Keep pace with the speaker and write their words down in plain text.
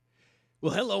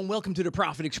Well, hello and welcome to the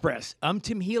Profit Express. I'm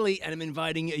Tim Healy, and I'm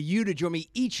inviting you to join me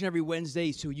each and every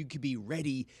Wednesday so you can be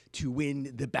ready to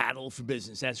win the battle for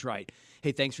business. That's right.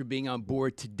 Hey, thanks for being on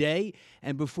board today.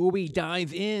 And before we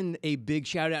dive in, a big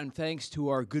shout out and thanks to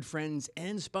our good friends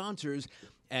and sponsors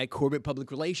at Corbett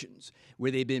Public Relations, where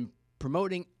they've been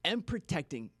promoting and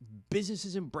protecting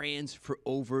businesses and brands for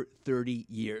over 30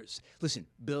 years. Listen,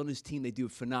 Bill and his team, they do a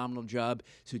phenomenal job.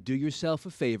 So do yourself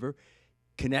a favor.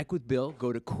 Connect with Bill.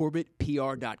 Go to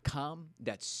CorbettPR.com.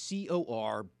 That's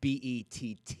CorbettPR.com.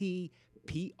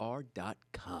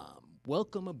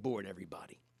 Welcome aboard,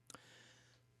 everybody.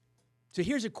 So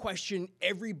here's a question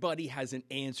everybody has an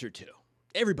answer to.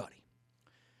 Everybody.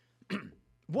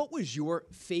 What was your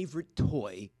favorite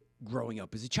toy growing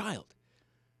up as a child?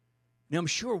 Now, I'm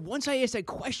sure once I asked that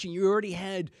question, you already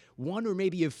had one or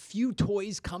maybe a few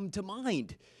toys come to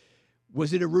mind.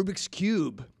 Was it a Rubik's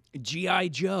Cube, G.I.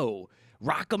 Joe,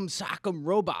 Rock'em Sock'em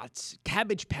Robots,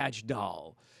 Cabbage Patch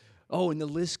Doll? Oh, and the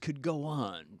list could go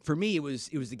on. For me, it was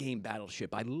the game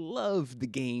Battleship. I loved the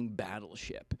game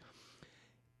Battleship.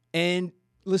 And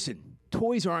listen,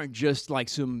 toys aren't just like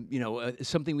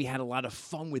something we had a lot of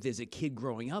fun with as a kid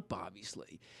growing up,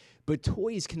 obviously. But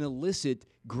toys can elicit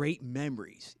great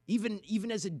memories.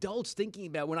 Even as adults thinking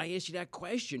about when I asked you that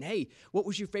question, hey, what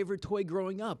was your favorite toy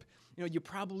growing up? You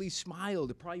probably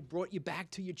smiled. It probably brought you back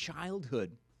to your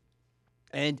childhood.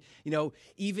 And,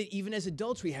 even as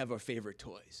adults, we have our favorite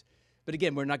toys. But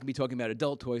again, we're not going to be talking about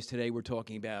adult toys today. We're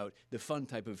talking about the fun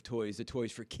type of toys, the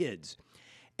toys for kids.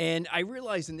 And I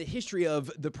realized in the history of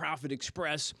the Profit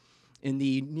Express, in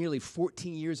the nearly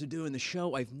 14 years of doing the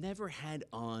show, I've never had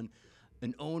on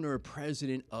an owner or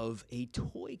president of a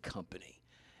toy company.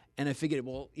 And I figured,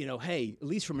 well, hey, at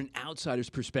least from an outsider's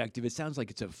perspective, it sounds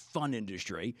like it's a fun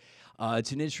industry.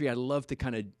 It's an industry I'd love to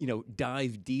kind of,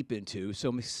 dive deep into. So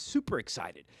I'm super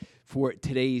excited for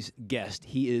today's guest.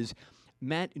 He is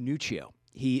Matt Nuccio.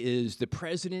 He is the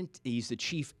president. He's the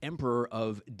chief emperor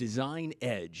of Design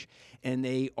Edge, and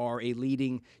they are a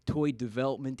leading toy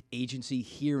development agency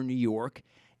here in New York.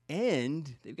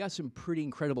 And they've got some pretty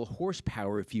incredible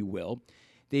horsepower, if you will.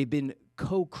 They've been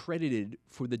co-credited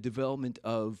for the development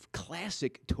of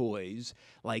classic toys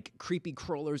like Creepy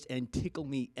Crawlers and Tickle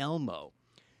Me Elmo.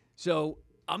 So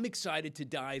I'm excited to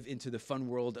dive into the fun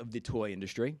world of the toy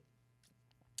industry.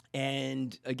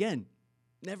 And again,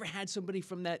 never had somebody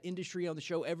from that industry on the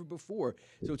show ever before.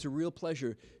 So it's a real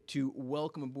pleasure to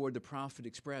welcome aboard the Profit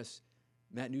Express,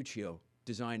 Matt Nuccio,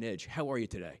 Design Edge. How are you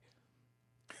today?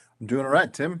 I'm doing all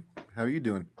right, Tim. How are you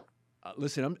doing?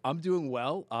 Listen, I'm doing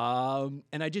well,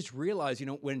 and I just realized,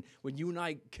 when you and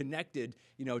I connected,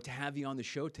 to have you on the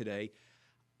show today,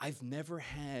 I've never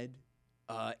had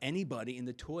anybody in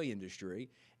the toy industry,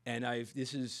 and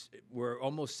we're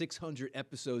almost 600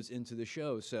 episodes into the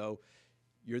show, so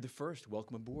you're the first.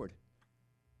 Welcome aboard.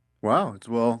 Wow,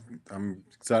 I'm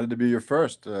excited to be your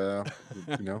first. We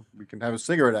can have a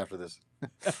cigarette after this.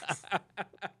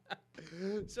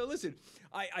 So listen,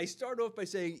 I start off by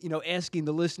saying, asking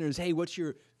the listeners, hey, what's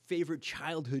your favorite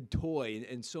childhood toy?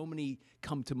 And so many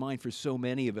come to mind for so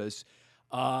many of us.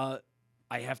 I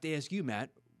have to ask you, Matt,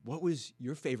 what was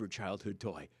your favorite childhood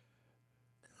toy?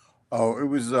 Oh, it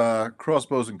was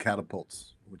Crossbows and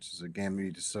Catapults, which is a game where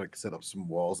you just set up some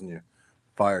walls and you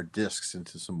fire discs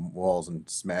into some walls and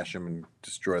smash them and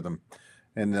destroy them.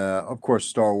 And of course,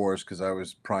 Star Wars, because I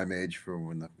was prime age for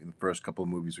when the first couple of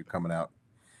movies were coming out.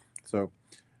 So,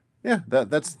 yeah,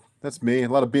 that's me. A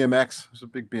lot of BMX. I was a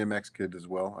big BMX kid as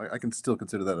well. I can still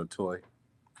consider that a toy.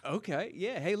 Okay,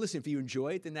 yeah. Hey, listen, if you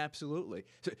enjoy it, then absolutely.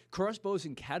 So, crossbows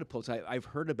and catapults, I've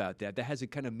heard about that. That has a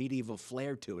kind of medieval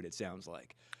flair to it, it sounds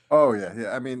like. Oh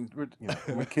yeah. I mean,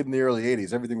 I'm a kid in the early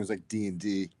 '80s. Everything was like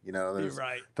D&D. You're There's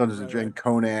right. Dungeons and Right, right. Dragons,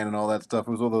 Conan, and all that stuff.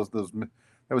 It was all those.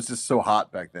 That was just so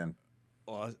hot back then.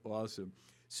 Awesome.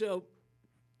 So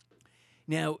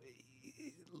now,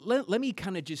 let me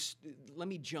kind of let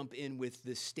me jump in with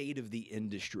the state of the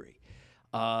industry.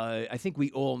 I think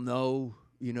we all know,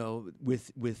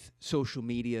 with social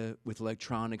media, with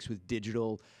electronics, with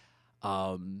digital.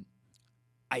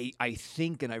 I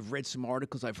think, and I've read some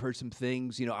articles, I've heard some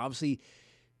things. Obviously,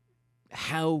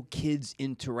 how kids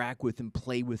interact with and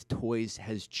play with toys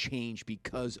has changed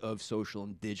because of social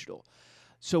and digital.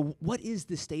 So, what is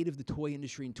the state of the toy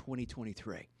industry in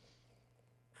 2023?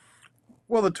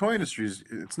 Well, the toy industry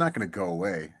it's not going to go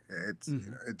away.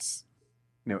 Mm-hmm. It's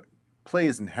play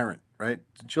is inherent, right?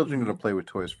 Children are Mm-hmm. going to play with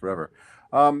toys forever.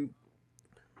 Um,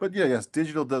 but yeah, yes,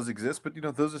 digital does exist, but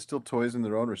those are still toys in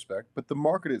their own respect. But the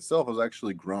market itself has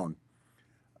actually grown.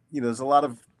 There's a lot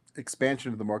of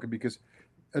expansion of the market because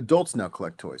adults now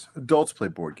collect toys. Adults play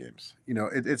board games.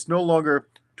 It's no longer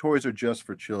toys are just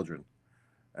for children.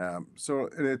 So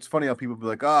and it's funny how people be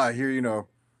like, ah, I hear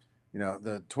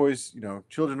the toys,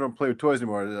 children don't play with toys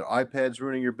anymore. The iPad's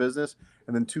ruining your business.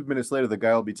 And then 2 minutes later, the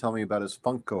guy will be telling me about his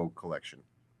Funko collection.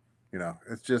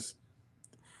 It's just,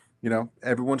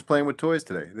 everyone's playing with toys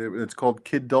today. It's called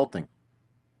kid adulting.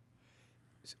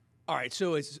 All right,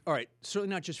 so it's all right.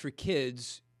 Certainly not just for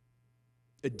kids.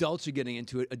 Adults are getting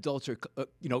into it. Adults are,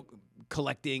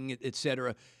 collecting,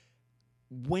 etc.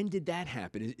 When did that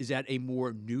happen? Is that a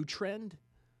more new trend?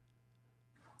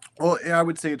 Well, yeah, I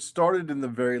would say it started in the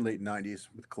very late 90s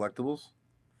with collectibles.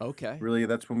 Okay. Really,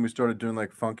 that's when we started doing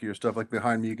like funkier stuff. Like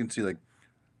behind me, you can see like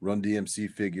Run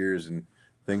DMC figures and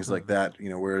things like that.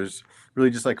 Whereas really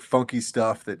just like funky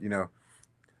stuff that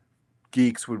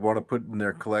geeks would want to put in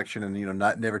their collection and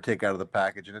not never take out of the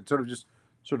package, and it sort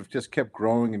of just kept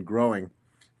growing and growing.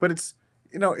 But it's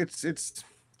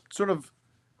sort of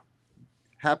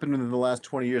happened in the last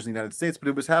 20 years in the United States, but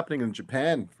it was happening in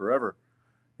Japan forever.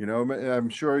 I'm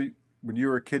sure when you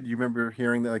were a kid, you remember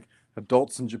hearing that like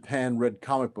adults in Japan read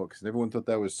comic books, and everyone thought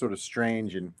that was sort of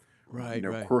strange and Right,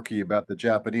 right. quirky about the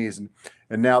Japanese.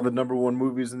 And now the number one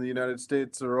movies in the United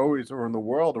States are always, or in the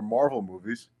world, are Marvel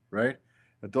movies, right?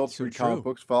 Adults So read comic true.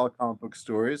 books, follow comic book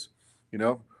stories.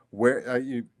 Where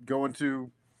you go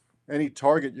into any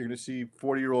Target, you're going to see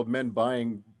 40-year-old men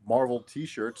buying Marvel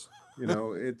T-shirts.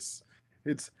 It's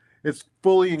it's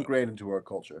fully ingrained into our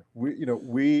culture.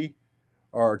 We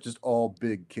are just all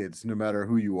big kids, no matter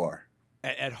who you are.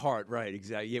 At heart, right?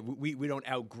 Exactly. Yeah, we don't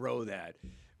outgrow that.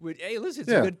 Hey, listen,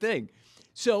 it's a Yeah. good thing.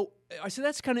 So I said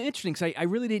that's kind of interesting because I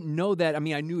really didn't know that. I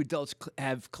mean, I knew adults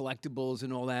have collectibles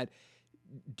and all that.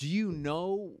 Do you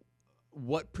know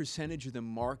what percentage of the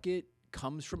market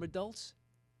comes from adults?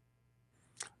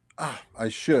 I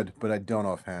should, but I don't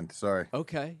offhand. Sorry.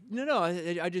 Okay. No.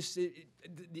 I just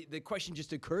the question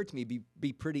just occurred to me.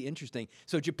 Be pretty interesting.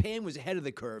 So Japan was ahead of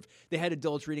the curve. They had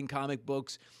adults reading comic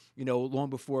books, long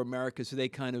before America. So they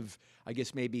kind of, I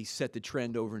guess, maybe set the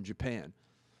trend over in Japan.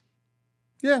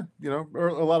 Yeah, a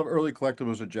lot of early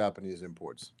collectibles are Japanese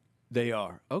imports. They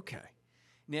are okay.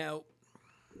 Now,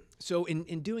 so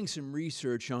in doing some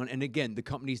research on, and again, the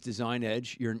company's Design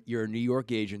Edge. You're a New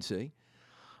York agency.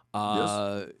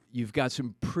 Yes. You've got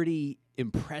some pretty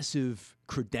impressive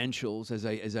credentials, as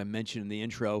I mentioned in the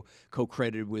intro,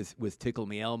 co-credited with Tickle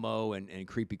Me Elmo and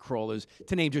Creepy Crawlers,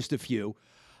 to name just a few.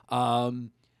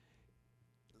 Um,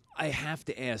 I have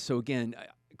to ask. So again,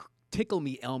 Tickle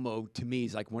Me Elmo to me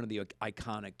is like one of the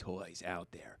iconic toys out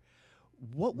there.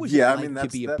 What was it Yeah, I mean like to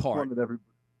that's be a that's one part? that every.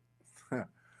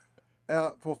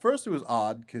 Well, first it was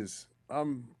odd because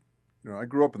I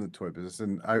grew up in the toy business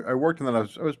and I worked in that.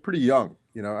 I was pretty young.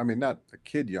 I mean not a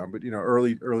kid young, but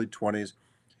early 20s,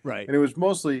 Right. and it was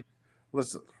mostly,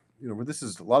 let's but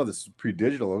a lot of this is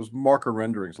pre-digital. It was marker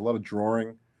renderings, a lot of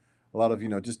drawing, a lot of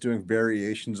just doing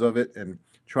variations of it and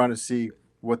trying to see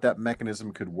what that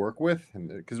mechanism could work with, and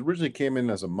because it originally came in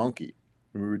as a monkey,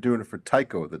 and we were doing it for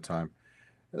Tyco at the time.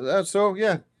 So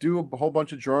yeah, do a whole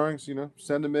bunch of drawings,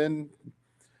 send them in.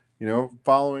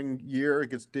 Following year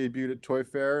it gets debuted at Toy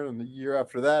Fair, and the year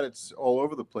after that it's all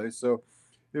over the place. So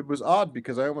it was odd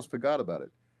because I almost forgot about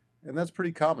it, and that's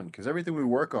pretty common because everything we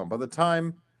work on, by the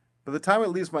time it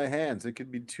leaves my hands, it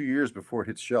could be 2 years before it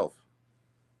hits shelf.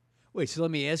 Wait, so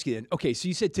let me ask you then. Okay, so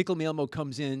you said Tickle Me Elmo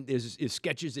comes in. There's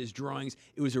sketches, there's drawings.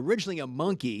 It was originally a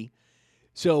monkey.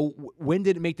 So when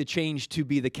did it make the change to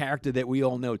be the character that we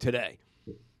all know today?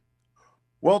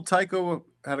 Well, Tyco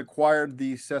had acquired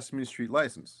the Sesame Street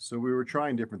license, so we were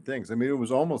trying different things. I mean, it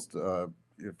was almost,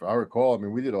 if I recall, I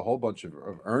mean, we did a whole bunch of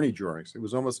Ernie drawings. It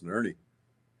was almost an Ernie.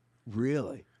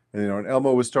 Really? And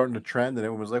Elmo was starting to trend, and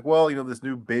everyone was like, "Well, this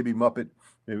new baby Muppet,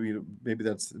 maybe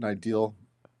that's an ideal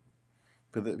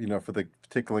for the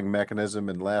tickling mechanism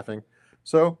and laughing."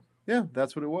 So yeah,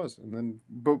 that's what it was. And then,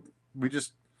 but we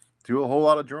just do a whole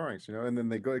lot of drawings, and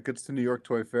then it gets to New York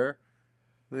Toy Fair.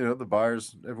 The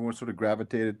buyers, everyone sort of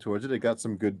gravitated towards it. It got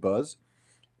some good buzz,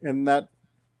 and that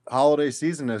holiday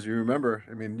season, as you remember,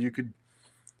 I mean,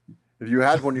 if you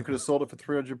had one, you could have sold it for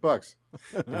 $300.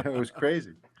 It was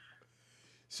crazy.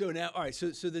 So now, all right.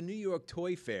 So the New York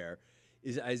Toy Fair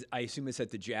is, I assume it's at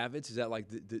the Javits. Is that like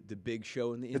the big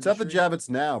show in the It's at the industry? Javits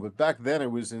now, but back then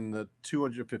it was in the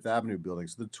 205th Avenue building.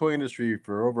 So the toy industry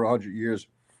for over 100 years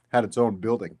had its own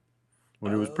building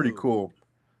when it was pretty Oh, cool.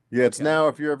 Yeah, it's okay. now,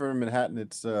 if you're ever in Manhattan,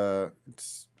 it's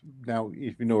now,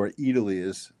 if you know where Italy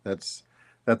is, that's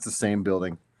the same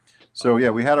building. So yeah,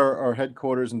 we Okay. had our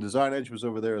headquarters, and Design Edge was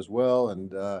over there as well,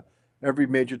 and every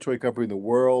major toy company in the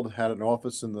world had an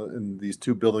office in these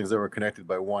two buildings that were connected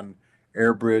by one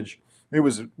air bridge. It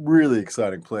was a really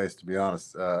exciting place, to be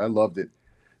honest. I loved it.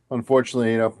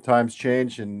 Unfortunately, times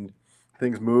change, and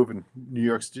things move, and New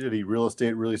York City real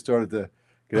estate really started to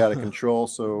get out of control.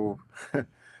 So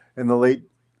in the late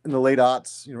in the late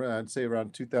aughts, I'd say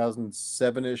around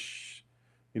 2007 ish,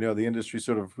 the industry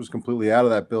sort of was completely out of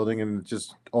that building and it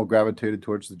just all gravitated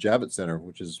towards the Javits Center,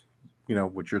 which is,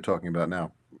 what you're talking about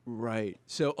now. Right.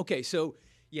 So okay, so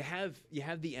you have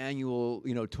the annual,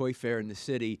 toy fair in the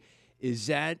city. Is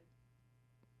that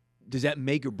does that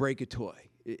make or break a toy?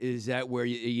 Is that where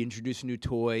you introduce a new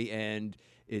toy and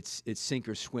it's sink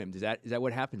or swim? Is that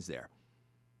what happens there?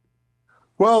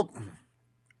 Well,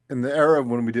 in the era of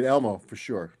when we did Elmo, for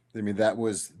sure. I mean, that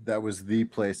was the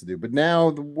place to do. But now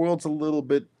the world's a little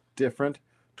bit different.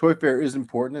 Toy fair is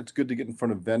important. It's good to get in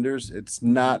front of vendors. It's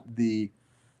not the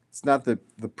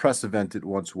press event it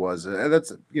once was.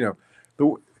 That's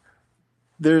the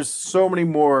there's so many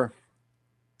more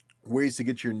ways to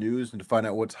get your news and to find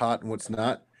out what's hot and what's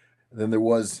not than there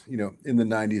was, in the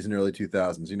 90s and early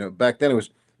 2000s. Back then it was,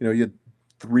 you had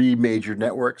three major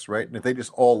networks, right? And if they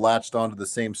just all latched onto the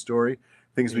same story,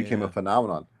 things became a Yeah.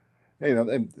 phenomenon. And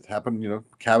it happened,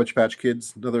 Cabbage Patch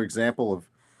Kids, another example of,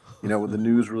 with the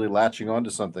news really latching onto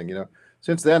something.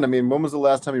 Since then, I mean, when was the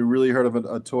last time you really heard of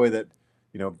a toy that,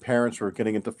 parents were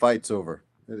getting into fights over?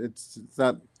 It's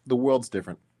not, the world's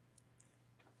different.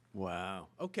 Wow.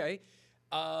 Okay.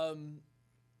 Um,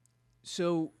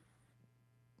 so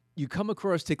you come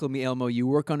across Tickle Me Elmo, you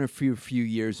work on it for a few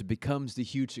years, it becomes the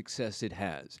huge success it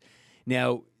has.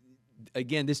 Now,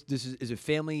 again, this is a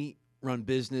family run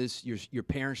business. Your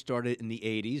parents started in the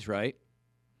 '80s, right?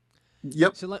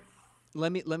 Yep. So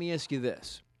let me ask you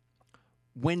this: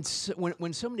 when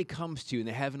somebody comes to you and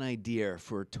they have an idea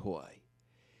for a toy,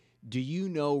 do you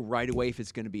know right away if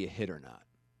it's going to be a hit or not?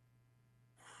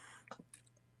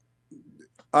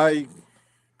 I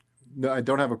No, I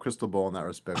don't have a crystal ball in that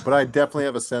respect, but I definitely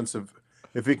have a sense of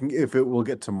if it will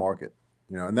get to market,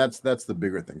 and that's the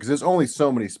bigger thing because there's only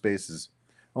so many spaces,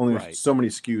 only Right. so many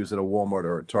SKUs at a Walmart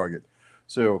or a Target.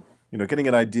 So, getting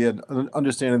an idea,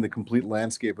 understanding the complete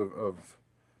landscape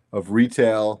of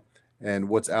retail and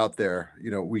what's out there,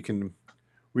 we can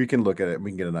look at it and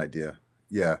we can get an idea.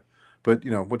 Yeah, but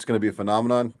what's going to be a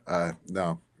phenomenon?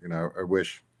 No, I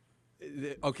wish.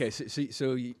 Okay,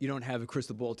 so you don't have a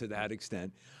crystal ball to that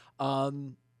extent.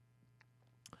 Um,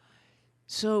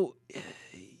 so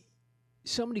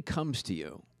somebody comes to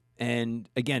you, and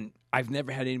again, I've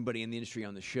never had anybody in the industry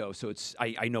on the show, so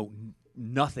I know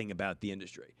nothing about the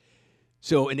industry.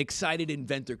 So an excited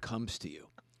inventor comes to you.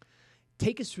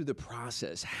 Take us through the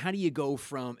process. How do you go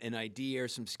from an idea or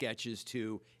some sketches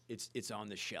to it's on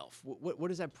the shelf? What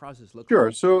does that process look Sure.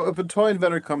 like? So if a toy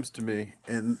inventor comes to me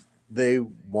and they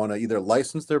want to either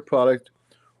license their product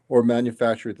or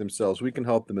manufacture it themselves, we can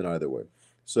help them in either way.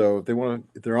 So if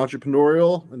they're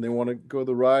entrepreneurial and they want to go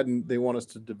the ride and they want us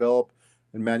to develop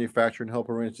and manufacture and help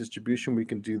arrange distribution, we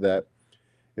can do that.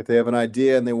 If they have an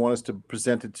idea and they want us to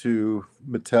present it to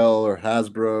Mattel or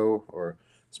Hasbro or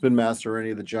Spin Master or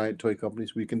any of the giant toy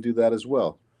companies, we can do that as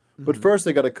well. But Hmm. first,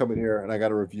 they got to come in here and I got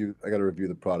to review. I got to review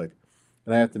the product,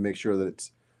 and I have to make sure that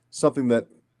it's something that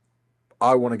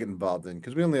I want to get involved in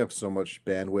because we only have so much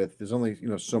bandwidth. There's only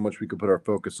so much we could put our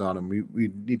focus on, and we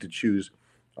need to choose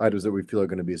items that we feel are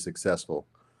going to be successful.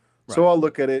 So Right. I'll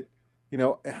look at it,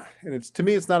 and it's to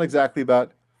me, it's not exactly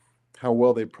about how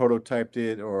well they prototyped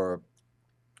it or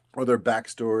their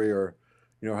backstory or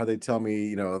how they tell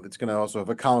me it's going to also have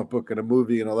a comic book and a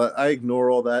movie and all that. I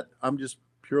ignore all that. I'm just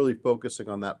purely focusing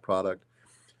on that product,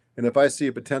 and if I see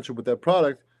a potential with that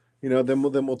product, then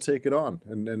we'll take it on,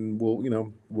 and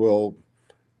we'll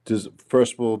just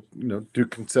first we'll do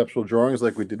conceptual drawings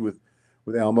like we did with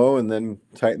Elmo, and then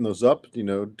tighten those up. Do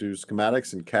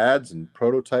schematics and CADs and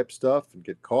prototype stuff, and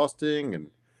get costing,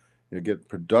 and get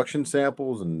production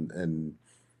samples, and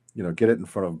get it in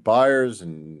front of buyers.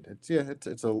 And it's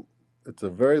a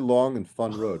very long and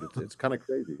fun road. It's kind of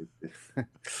crazy.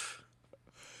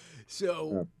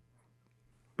 So Yeah.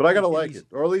 But I gotta in like these it,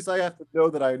 or at least I have to know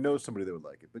that I know somebody that would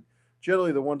like it. But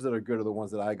generally, the ones that are good are the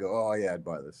ones that I go, oh yeah, I'd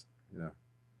buy this.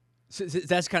 so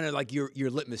that's kind of like your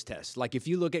litmus test. Like if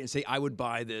you look at it and say I would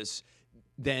buy this,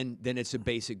 then it's a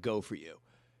basic go for you.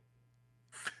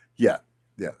 Yeah,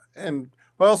 yeah. And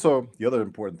but also the other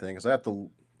important thing is I have to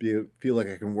feel like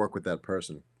I can work with that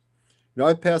person.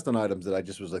 I've passed on items that I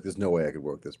just was like, there's no way I could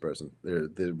work this person.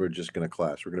 We're just gonna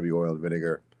clash. We're gonna be oil and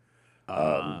vinegar. Um,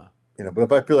 Ah, but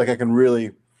if I feel like I can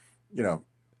really, you know,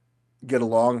 get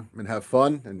along and have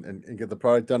fun and get the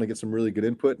product done and get some really good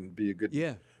input and be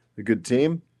yeah. a good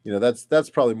team, that's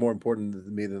probably more important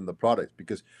to me than the product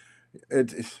because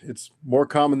it's more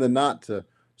common than not to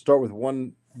start with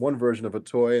one version of a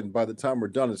toy and by the time we're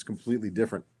done it's completely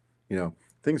different.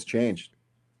 Things change.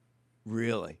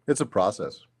 Really? It's a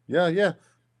process. Yeah, yeah.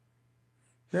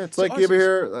 Yeah, it's So, like you ever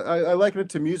hear. I liken it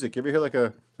to music. You ever hear like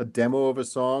a demo of a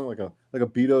song, like a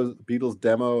Beatles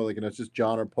demo, like it's just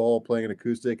John or Paul playing an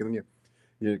acoustic, and then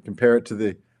you compare it to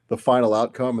the final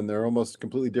outcome, and they're almost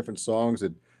completely different songs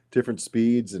at different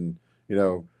speeds, and you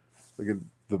know, like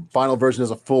the final version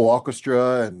has a full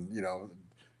orchestra, and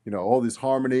all these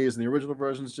harmonies, and the original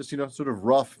version is just sort of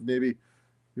rough, maybe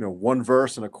one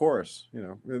verse and a chorus.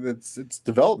 And it's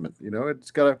development.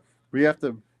 It's gotta we have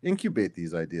to incubate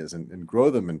these ideas and grow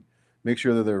them and make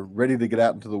sure that they're ready to get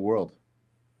out into the world.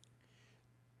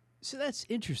 So that's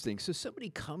interesting. So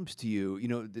somebody comes to you,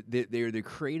 they're the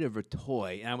creator of a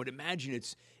toy, and I would imagine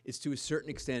it's to a certain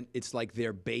extent it's like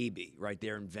their baby, right?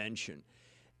 Their invention.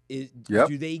 Yep.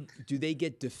 Do they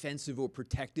get defensive or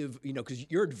protective? Because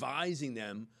you're advising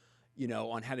them,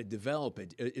 on how to develop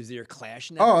it. Is there a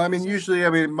clash in that Oh, I mean, process?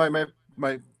 usually,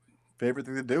 my favorite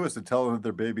thing to do is to tell them that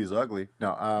their baby's ugly.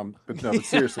 No, but no, but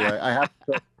seriously, I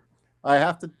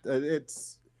have to.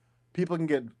 It's people can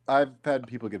get. I've had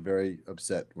people get very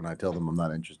upset when I tell them I'm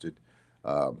not interested,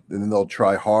 and then they'll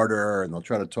try harder and they'll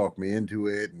try to talk me into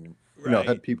it. And I've Right.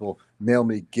 had people mail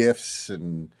me gifts,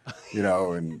 and you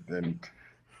know,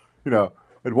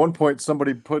 at one point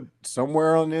somebody put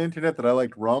somewhere on the internet that I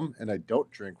liked rum, and I don't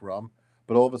drink rum.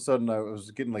 But all of a sudden, I was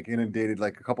getting like inundated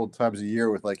like a couple of times a year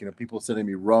with like people sending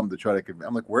me rum to try to.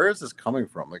 I'm like, where is this coming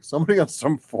from? Like somebody on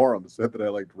some forum said that I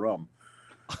liked rum,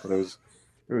 but it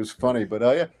was funny. But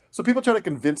yeah, so people try to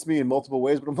convince me in multiple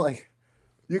ways, but I'm like,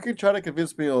 you can try to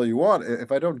convince me all you want.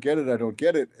 If I don't get it, I don't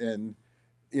get it, and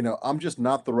I'm just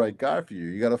not the right guy for you.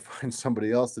 You got to find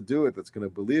somebody else to do it that's going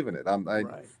to believe in it. Right.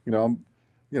 You know,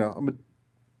 I'm,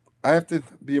 I have to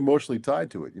be emotionally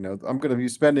tied to it. I'm going to be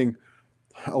spending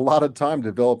a lot of time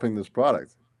developing this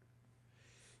product.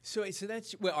 So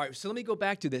that's well. All right. So let me go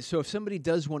back to this. So if somebody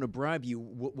does want to bribe you,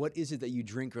 what is it that you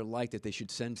drink or like that they should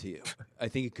send to you? I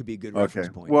think it could be a good Okay. reference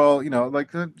point. Well,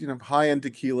 like the high end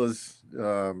tequilas,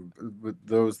 with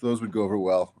those would go over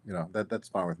well. That's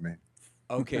fine with me.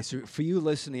 Okay, so for you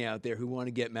listening out there who want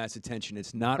to get mass attention,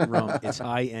 it's not rum; it's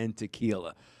high end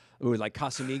tequila. Ooh, like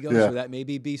Casamigos, Yeah. would that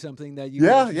maybe be something that you'd be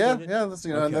Yeah, yeah, interested in? yeah. That's,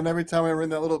 and Okay. then every time I ring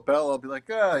that little bell, I'll be like,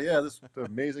 ah, yeah, this is an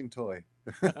amazing toy.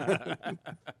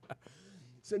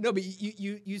 So no, but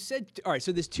you said all right.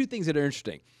 So there's two things that are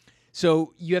interesting.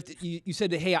 So you have to you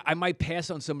said that hey, I might pass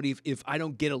on somebody if I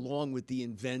don't get along with the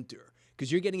inventor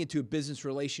because you're getting into a business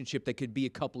relationship that could be a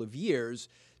couple of years.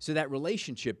 So that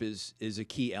relationship is a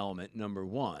key element. Number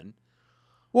one.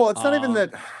 Well, it's not even Um,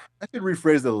 that. I should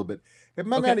rephrase that a little bit. It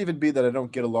might not okay. even be that I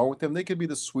don't get along with them. They could be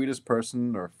the sweetest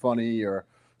person or funny or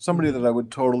somebody that Mm-hmm. I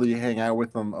would totally hang out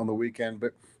with on the weekend.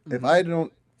 But if Mm-hmm. I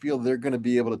don't feel they're going to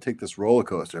be able to take this roller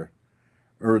coaster,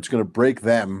 or it's going to break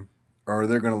them, or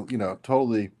they're going to,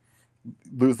 totally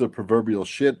lose their proverbial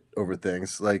shit over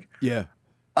things, like Yeah.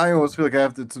 I always feel like I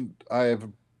have to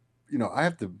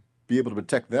be able to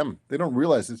protect them. They don't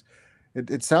realize this.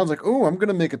 It sounds like, oh, I'm going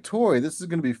to make a toy. This is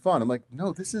going to be fun. I'm like,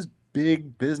 no, this is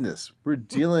big business. We're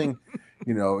dealing,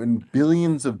 in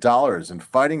billions of dollars and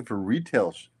fighting for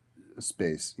retail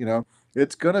space.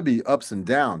 It's going to be ups and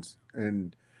downs,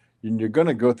 and you're going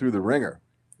to go through the ringer.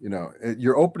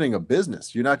 You're opening a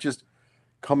business. You're not just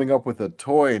coming up with a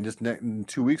toy and just in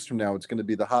 2 weeks from now, it's going to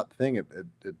be the hot thing at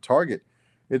Target.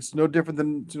 It's no different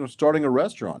than starting a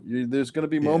restaurant. There's going to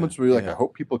be Yeah. moments where you're like, I Yeah.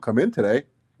 hope people come in today.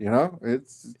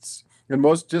 It's and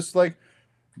most just like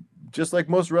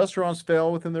most restaurants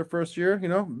fail within their first year.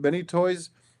 Many toys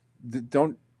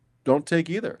don't take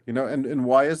either. And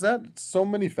why is that? It's so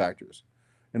many factors,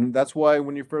 and that's why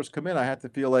when you first come in, I have to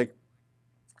feel like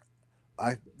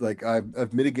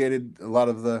I've mitigated a lot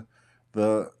of the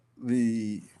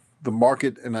the the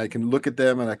market, and I can look at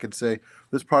them and I can say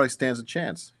this product stands a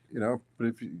chance. But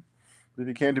if you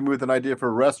came to me with an idea for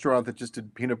a restaurant that just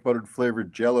did peanut butter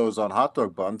flavored Jellos on hot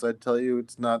dog buns, I'd tell you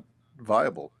it's not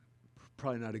viable.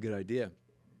 Probably not a good idea.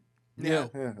 Yeah,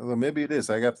 Now, yeah. Although maybe it is.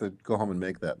 I have to go home and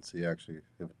make that and see actually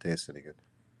if it tastes any good.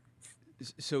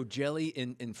 so jelly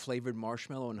in flavored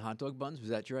marshmallow and hot dog buns, was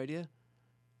that your idea?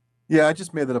 Yeah, I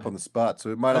just made that up on the spot, so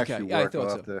it might Okay. actually Yeah, I work. I'll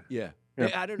thought have so. to. Yeah.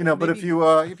 Yeah, I don't know. but if Maybe.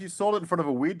 you sold it in front of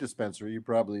a weed dispensary, you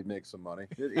probably make some money.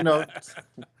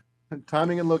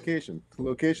 Timing and location,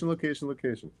 location, location,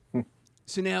 location.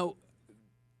 So now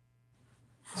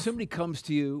somebody comes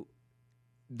to you,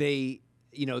 they,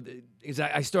 because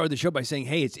I started the show by saying,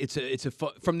 hey, it's a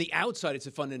fun, from the outside, it's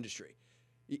a fun industry.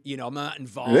 I'm not It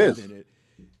involved is. in it.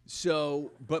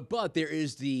 So, but there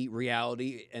is the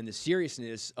reality and the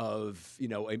seriousness of,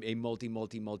 a multi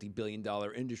billion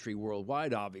dollar industry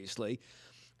worldwide, obviously.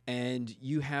 and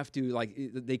you have to like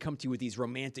they come to you with these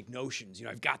romantic notions. You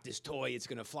know, I've got this toy; it's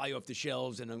going to fly off the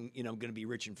shelves, and I'm going to be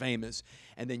rich and famous.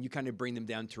 And then you kind of bring them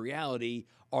down to reality.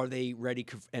 Are they ready?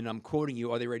 And I'm quoting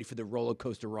you: are they ready for the roller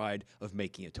coaster ride of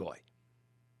making a toy?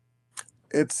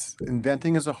 It's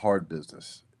inventing is a hard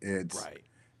business. Right.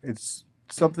 It's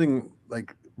something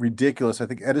like ridiculous. I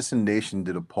think Edison Nation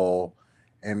did a poll,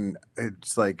 and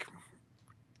it's like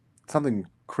something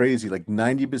crazy. Like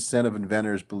 90% of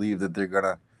inventors believe that they're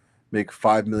gonna make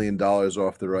 $5 million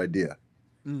off their idea.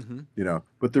 Mm-hmm.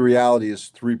 But the reality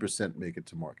is 3% make it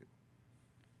to market.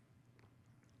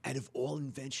 Out of all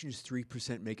inventions,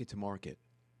 3% make it to market.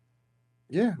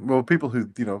 Yeah, well, people who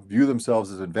view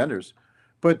themselves as inventors,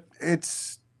 but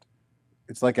it's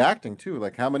like acting too.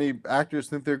 Like how many actors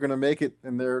think they're gonna make it,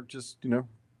 and they're just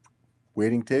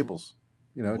waiting tables.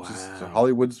 It's just Wow.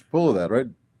 Hollywood's full of that, right?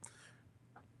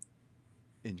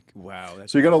 Wow,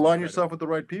 So you got to that's align incredible. yourself with the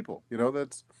right people.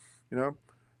 That's you know,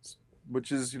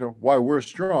 which is why we're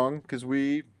strong, because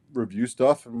we review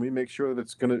stuff and we make sure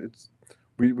that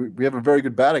we have a very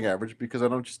good batting average, because I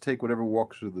don't just take whatever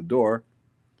walks through the door.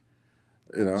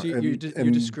 So you're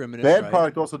And discriminate, bad right?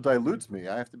 product also dilutes me.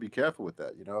 I have to be careful with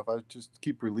that. If I just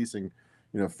keep releasing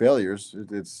failures,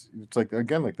 it's like,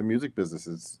 again, like the music business.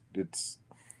 It's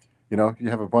you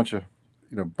have a bunch of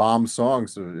bomb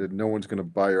songs, so no one's going to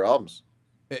buy your albums.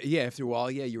 Yeah, after a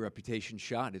while, yeah, your reputation's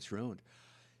shot. It's ruined.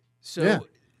 Yeah. So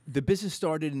the business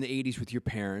started in the 80s with your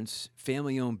parents,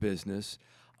 family-owned business.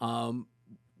 Um,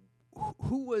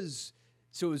 who was,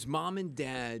 so it was mom and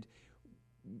dad.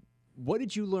 What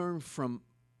did you learn from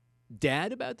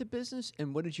dad about the business,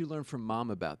 and what did you learn from mom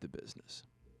about the business?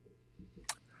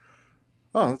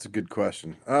 Oh, that's a good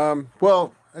question.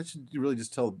 Well, I should really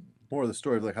just tell more of the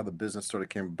story of like how the business sort of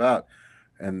came about,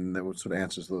 and that sort of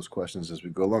answers those questions as we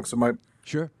go along. So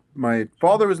Sure. my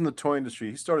father was in the toy industry.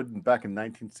 He started back in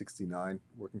 1969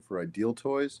 working for Ideal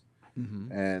Toys,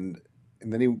 Mm-hmm. and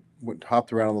then he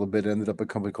hopped around a little bit. Ended up a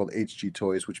company called HG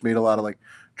Toys, which made a lot of like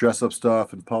dress up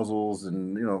stuff and puzzles,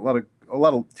 and a lot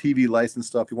of TV licensed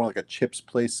stuff. You want like a Chips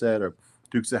play set, or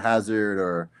Dukes of Hazzard,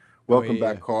 or Oh Welcome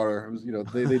Back yeah, Carter. It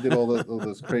was they did all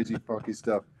those crazy funky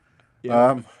stuff.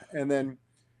 yeah. Yep. And then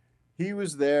he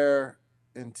was there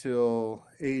until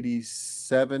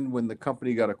 '87 when the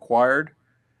company got acquired,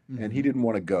 and he Mm-hmm. didn't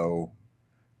want to go,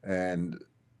 and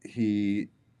he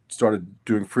started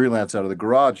doing freelance out of the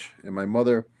garage. And my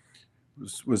mother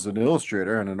was an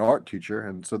illustrator and an art teacher,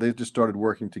 and so they just started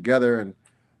working together. And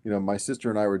my sister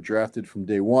and I were drafted from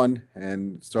day one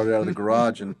and started out of the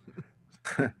garage. And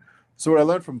so what I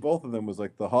learned from both of them was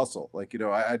like the hustle. Like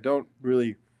I don't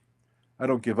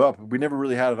give up. We never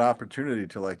really had an opportunity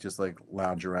to like just like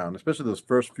lounge around, especially those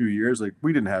first few years. Like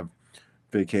we didn't have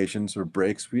vacations or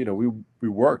breaks. We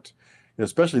worked.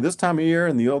 Especially this time of year.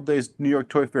 In the old days, New York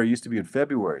Toy Fair used to be in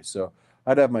February, so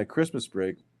I'd have my Christmas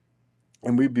break,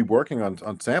 and we'd be working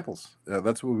on samples.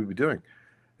 That's what we'd be doing.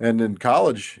 And in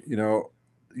college,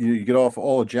 you get off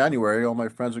all of January. All my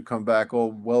friends would come back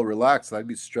all well relaxed. I'd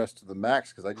be stressed to the max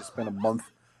because I just spent a month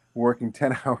working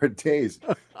 10-hour days,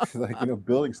 like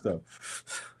building stuff.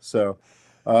 So,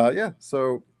 yeah.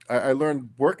 So I learned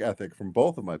work ethic from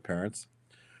both of my parents.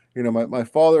 My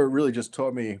father really just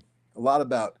taught me a lot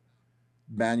about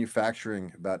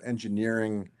manufacturing, about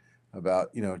engineering,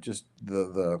 about just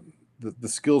the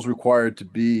skills required to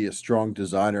be a strong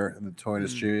designer in the toy Mm.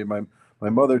 industry. My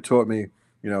mother taught me,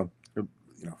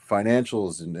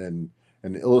 financials and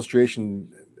illustration,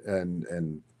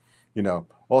 and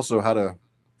also how to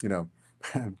you know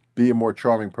be a more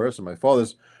charming person. My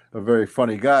father's a very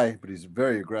funny guy, but he's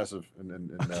very aggressive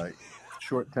and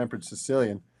short-tempered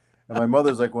Sicilian. And my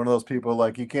mother's like one of those people,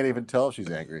 like you can't even tell if she's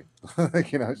angry. Like,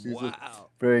 she's just Wow.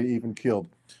 very even keeled.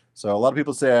 So a lot of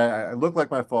people say I look like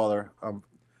my father,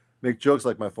 make jokes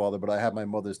like my father, but I have my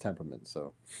mother's temperament.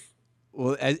 So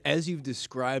Well, as you've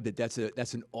described it, that's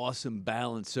an awesome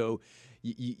balance. So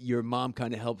your mom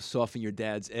kind of helps soften your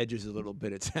dad's edges a little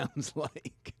bit. It sounds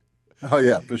like. oh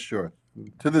yeah, for sure.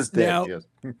 To this day, Now, yes.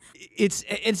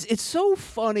 it's so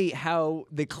funny how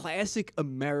the classic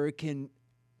American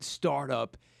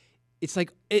startup, it's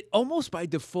like it almost by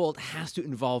default has to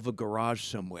involve a garage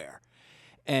somewhere,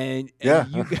 and Yeah.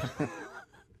 you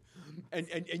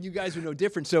and you guys are no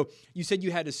different. So you said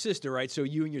you had a sister, right? So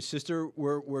you and your sister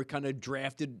were kind of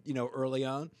drafted, early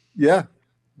on. Yeah.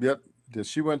 Yep. Yeah,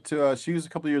 she went to. She was a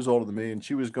couple of years older than me, and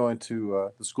she was going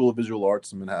to the School of Visual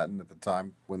Arts in Manhattan at the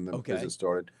time when the Okay. business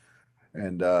started.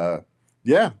 And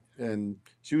yeah, and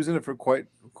she was in it for quite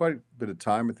a bit of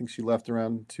time. I think she left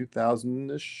around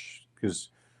 2000 ish, because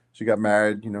she got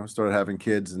married, started having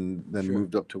kids, and then Sure.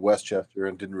 moved up to Westchester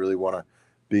and didn't really want to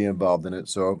be involved in it.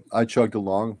 So I chugged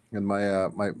along, and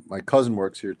my cousin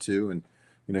works here too, and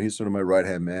he's sort of my right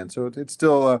hand man. So it's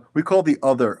still we call it the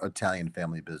other Italian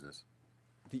family business.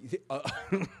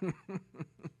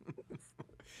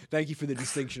 Thank you for the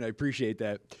distinction. I appreciate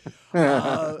that.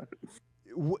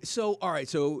 So, all right.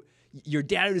 So your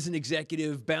dad is an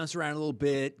executive, bounced around a little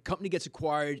bit. Company gets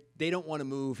acquired. They don't want to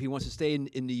move. He wants to stay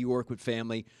in New York with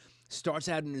family. Starts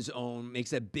out on his own,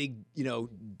 makes that big,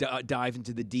 dive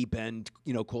into the deep end,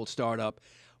 called startup.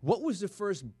 What was the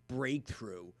first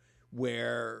breakthrough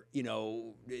where,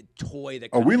 toy that?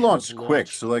 We launched quick.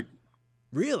 So like,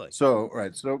 really? So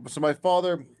right. So my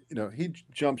father, he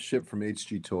jumped ship from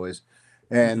HG Toys,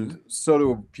 and so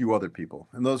do a few other people.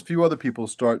 And those few other people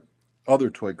start other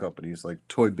toy companies like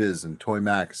Toy Biz and Toy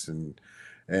Max, and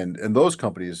those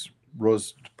companies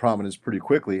rose to prominence pretty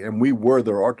quickly. And we were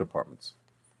their art departments.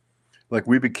 Like,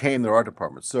 we became their art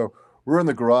department. So we're in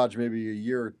the garage maybe a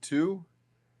year or two,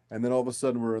 and then all of a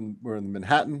sudden we're in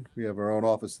Manhattan. We have our own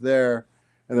office there,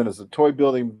 and then as the toy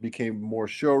building became more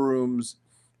showrooms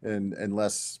and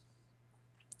less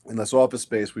office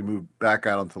space, we moved back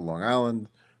out onto Long Island.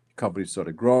 The company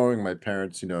started growing. My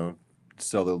parents,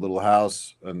 sell their little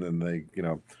house, and then they,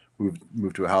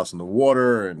 moved to a house on the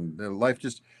water, and life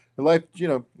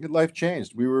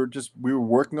changed. We were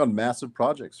working on massive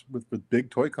projects with big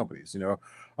toy companies.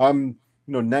 I'm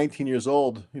 19 years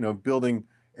old, building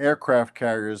aircraft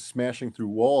carriers, smashing through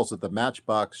walls at the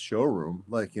Matchbox showroom.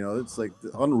 Like, it's like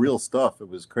unreal stuff. It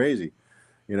was crazy,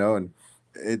 and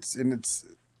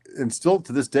still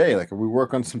to this day, like, we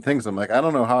work on some things. I'm like, I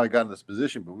don't know how I got in this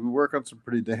position, but we work on some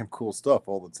pretty damn cool stuff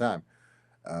all the time.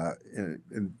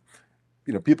 And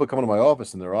people come into my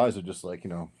office and their eyes are just like,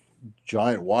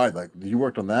 giant wide. Like, you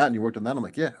worked on that and you worked on that. I'm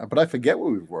like, yeah, but I forget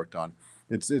what we've worked on.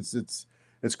 It's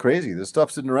crazy. This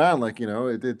stuff's sitting around like,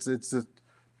 you're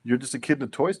just a kid in a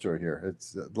toy store here.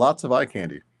 It's lots of eye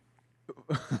candy.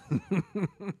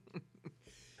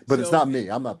 But it's not me.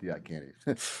 I'm not the eye candy.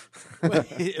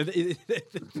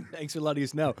 Thanks for letting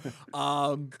us know.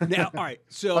 Now, all right.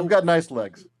 So I've got nice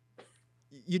legs.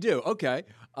 You do? Okay.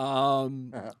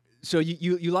 So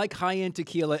you like high-end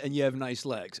tequila and you have nice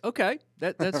legs. Okay,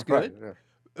 that's good. Right,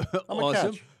 yeah.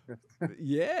 Awesome.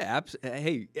 Yeah,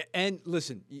 hey, and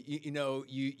listen,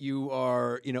 you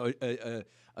are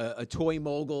a toy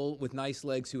mogul with nice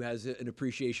legs who has an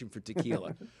appreciation for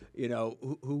tequila.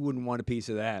 Who wouldn't want a piece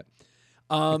of that?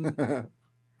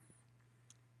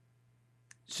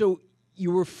 So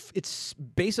it's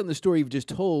based on the story you've just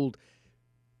told.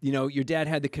 Your dad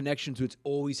had the connections, which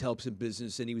always helps in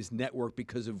business, and he was networked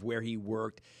because of where he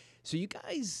worked. So you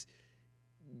guys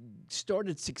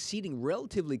started succeeding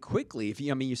relatively quickly.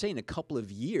 You're saying a couple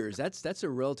of years. That's a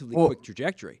relatively quick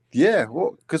trajectory. Yeah,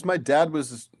 well, because my dad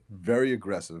was very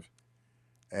aggressive,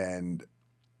 and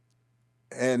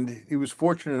he was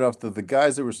fortunate enough that the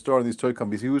guys that were starting these toy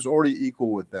companies, he was already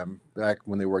equal with them back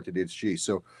when they worked at HG.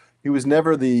 So he was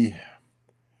never the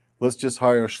let's just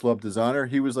hire a schlub designer.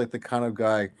 He was like the kind of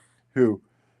guy who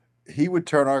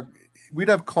we'd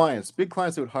have clients, big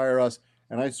clients that would hire us,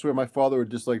 and I swear my father would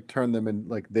just like turn them in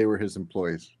like they were his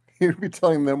employees. He'd be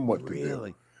telling them what to do.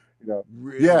 Really?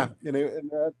 Yeah,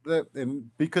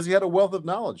 and because he had a wealth of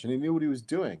knowledge and he knew what he was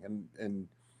doing, and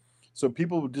so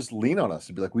people would just lean on us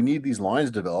and be like, we need these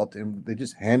lines developed, and they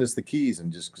just hand us the keys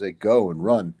and just say go and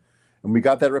run, and we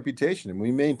got that reputation and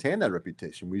we maintained that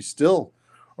reputation. We still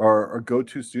our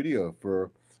go-to studio for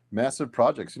massive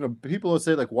projects. People will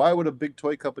say, like, why would a big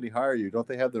toy company hire you? Don't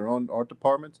they have their own art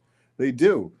departments? They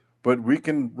do, but we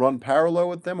can run parallel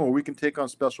with them, or we can take on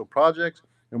special projects,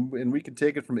 and we can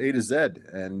take it from A to Z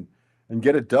and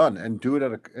get it done and do it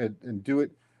and do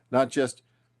it not just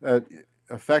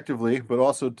effectively, but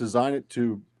also design it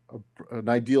to an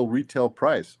ideal retail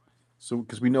price. So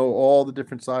because we know all the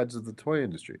different sides of the toy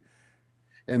industry,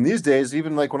 and these days,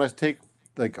 even like when I take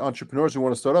like entrepreneurs who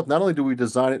want to start up, not only do we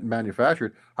design it and manufacture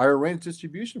it, I arrange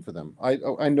distribution for them.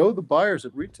 I know the buyers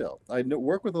at retail.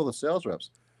 Work with all the sales reps.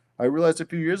 I realized a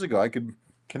few years ago I could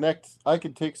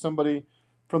take somebody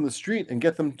from the street and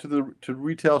get them to the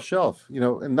retail shelf.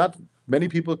 And not many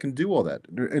people can do all that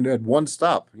and at one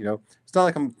stop. It's not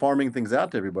like I'm farming things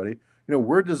out to everybody.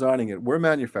 We're designing it, we're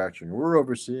manufacturing, we're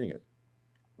overseeing it.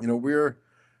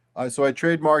 So I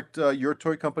trademarked Your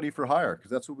Toy Company for Hire,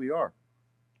 because that's what we are.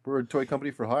 We're a toy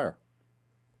company for hire.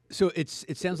 So it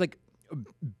sounds like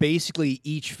basically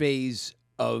each phase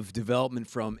of development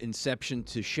from inception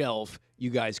to shelf,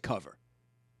 you guys cover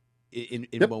in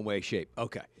Yep. one way, shape.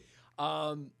 Okay.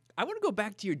 I want to go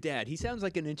back to your dad. He sounds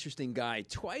like an interesting guy.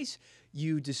 Twice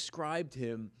you described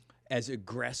him as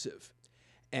aggressive.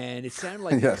 And it sounded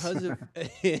like Yes. because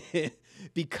of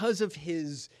because of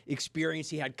his experience,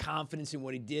 he had confidence in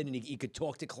what he did, and he could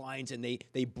talk to clients, and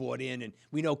they bought in. And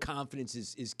we know confidence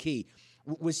is key.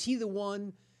 Was he the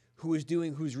one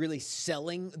who's really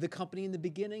selling the company in the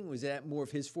beginning? Was that more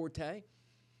of his forte?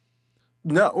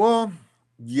 No, well,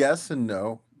 yes and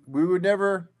no. We were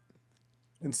never,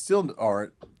 and still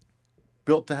aren't,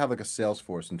 built to have like a sales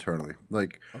force internally.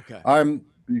 Like Okay. I'm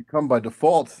become by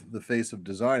default the face of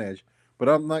Design Edge, but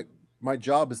I'm like my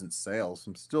job isn't sales.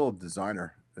 I'm still a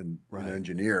designer and an Right.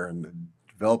 engineer and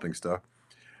developing stuff.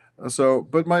 So,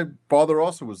 but my father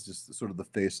also was just sort of the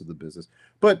face of the business.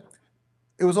 But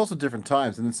it was also different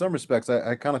times, and in some respects,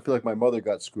 I kind of feel like my mother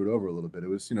got screwed over a little bit. It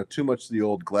was, too much the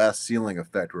old glass ceiling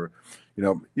effect, where,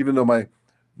 even though my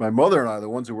mother and I are the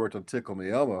ones who worked on Tickle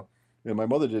Me Elmo, my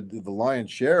mother did the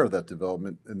lion's share of that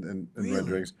development and Really?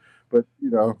 renderings, but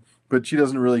but she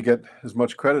doesn't really get as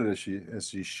much credit as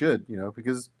she should,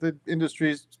 because the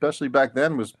industry, especially back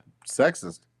then, was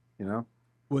sexist. You know,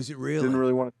 Was it didn't really?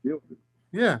 really want to deal with it.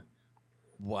 Yeah,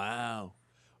 Wow.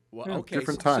 Well, yeah, okay.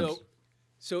 different times.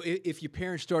 So if your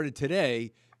parents started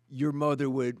today, your mother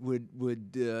would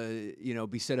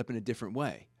be set up in a different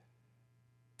way.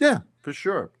 Yeah, for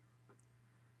sure.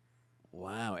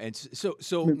 Wow. And I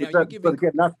so mean, now you're but giving,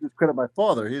 again, not to discredit my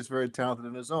father. He's very talented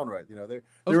in his own right. They of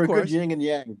were a good course. yin and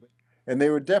yang, and they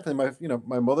were definitely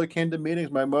my mother came to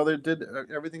meetings. My mother did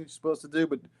everything she's supposed to do,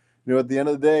 but at the end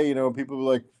of the day, people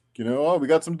were like, oh, we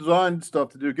got some design stuff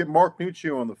to do. Get Mark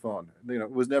Nuccio on the phone.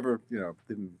 It was never,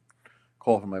 didn't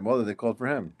call for my mother. They called for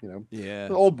him. The Yeah.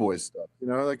 old boys stuff.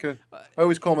 Like Uh, I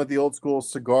always call him like the old school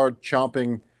cigar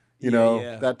chomping. yeah.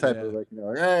 Yeah. That type of Yeah.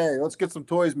 like, hey, let's get some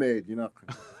toys made.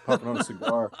 Puffing on a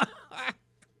cigar.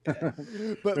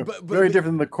 But Very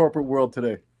different than the corporate world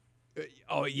today.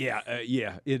 oh yeah,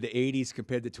 yeah. In the '80s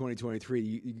compared to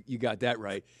 2023, you got that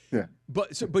right. Yeah.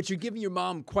 But you're giving your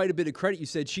mom quite a bit of credit. You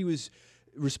said she was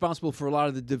responsible for a lot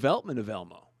of the development of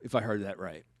Elmo, if I heard that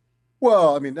right.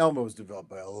 Well, I mean, Elmo was developed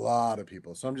by a lot of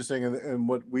people, so I'm just saying, and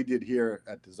what we did here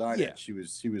at Design Yeah. Edge, she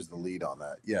was the lead on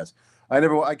that. Yes, I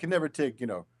can never take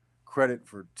credit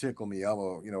for Tickle Me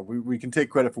Elmo. We can take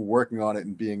credit for working on it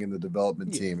and being in the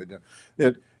development Yeah. team.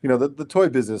 The toy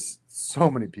business.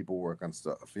 So many people work on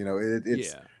stuff. Yeah.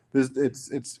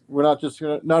 It's we're not just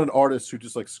not an artist who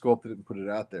just like sculpted it and put it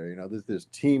out there. There's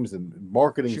teams and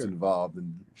marketing's Sure. involved,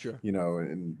 and Sure.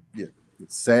 and yeah,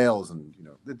 it's sales, and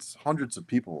it's hundreds of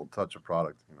people will touch a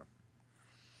product.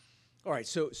 All right.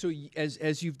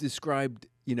 As you've described,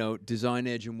 Design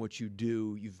Edge and what you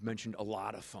do, you've mentioned a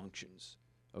lot of functions.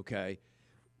 Okay.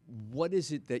 What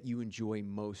is it that you enjoy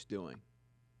most doing?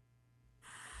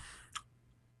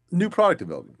 New product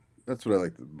development. That's what I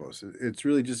like the most. It's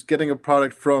really just getting a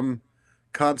product from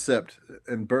concept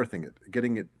and birthing it,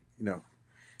 getting it,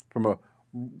 from a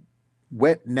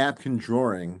wet napkin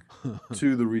drawing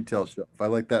to the retail shelf. I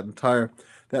like that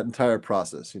entire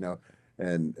process,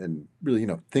 and really,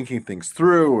 thinking things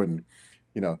through, and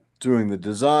doing the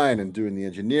design and doing the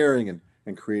engineering,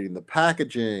 and creating the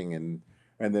packaging,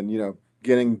 and then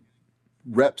getting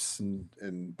reps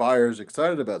and buyers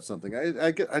excited about something.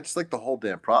 I just like the whole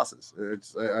damn process.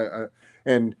 It's I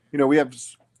and we have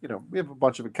a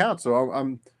bunch of accounts, so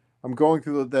I'm going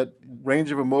through that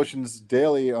range of emotions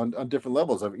daily on different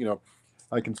levels.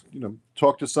 I can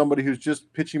talk to somebody who's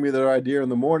just pitching me their idea in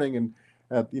the morning, and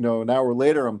an hour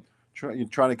later I'm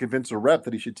trying to convince a rep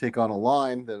that he should take on a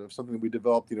line that of something that we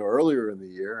developed earlier in the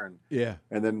year, and Yeah.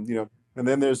 and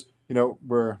then there's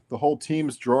where the whole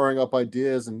team's drawing up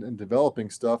ideas and developing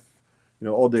stuff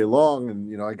all day long,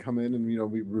 and I come in and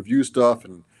we review stuff,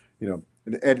 and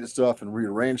edit stuff and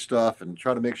rearrange stuff and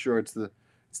try to make sure it's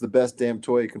the best damn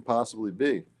toy it can possibly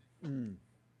be. Mm.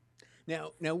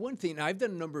 Now, one thing I've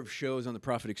done a number of shows on the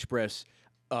Profit Express,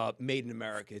 Made in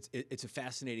America. It's a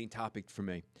fascinating topic for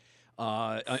me.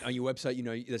 On your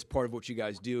website, that's part of what you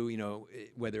guys do.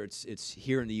 Whether it's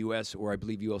here in the U.S. or I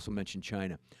believe you also mentioned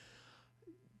China.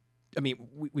 I mean,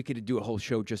 we could do a whole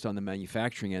show just on the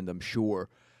manufacturing end, I'm sure.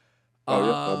 Oh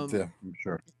yeah, Um, yeah, I'm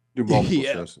sure. Do multiple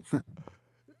yeah. shows.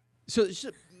 So,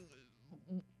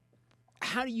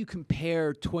 how do you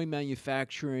compare toy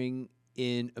manufacturing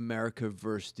in America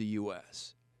versus the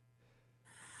U.S.?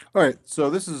 All right,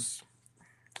 so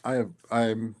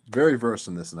I'm very versed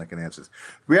in this, and I can answer this.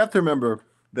 We have to remember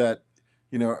that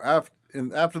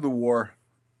after the war,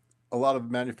 a lot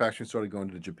of manufacturing started going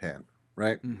to Japan,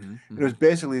 right? Mm-hmm, It was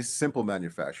basically simple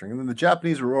manufacturing, and then the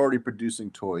Japanese were already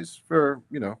producing toys for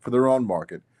their own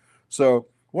market. So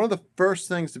one of the first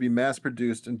things to be mass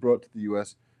produced and brought to the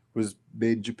U.S. was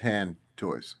made in Japan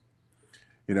toys,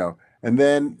 and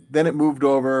then it moved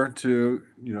over to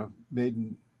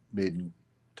made in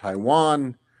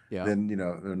Taiwan, Yeah. then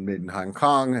then made in Hong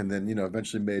Kong, and then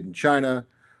eventually made in China.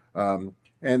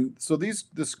 And so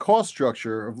this cost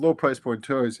structure of low price point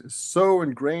toys is so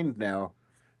ingrained now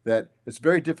that it's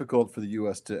very difficult for the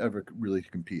U.S. to ever really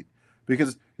compete.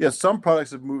 Because yes, some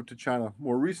products have moved to China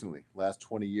more recently, last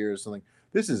 20 years, something.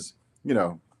 This is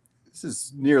this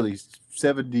is nearly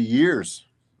 70 years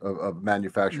of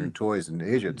manufacturing toys in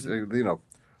Asia. It's,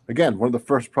 again, one of the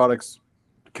first products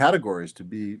categories to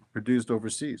be produced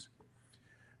overseas.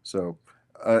 So,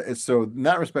 so in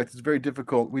that respect, it's very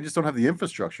difficult. We just don't have the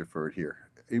infrastructure for it here.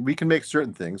 We can make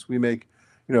certain things. We make,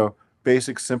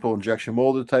 basic, simple injection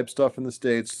molded type stuff in the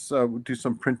States. We do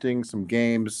some printing, some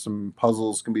games, some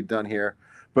puzzles can be done here.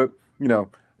 But,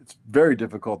 it's very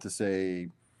difficult to say,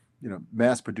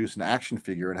 mass produce an action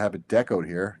figure and have it decoed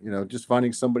here. Just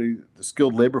finding somebody, the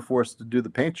skilled labor force to do the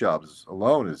paint jobs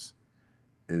alone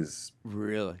is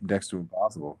really next to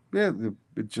impossible. Yeah,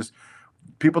 it just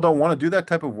people don't want to do that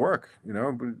type of work.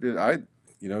 But do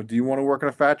you want to work in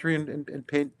a factory and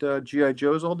paint GI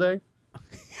Joes all day?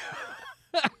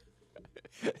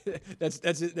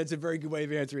 That's a very good way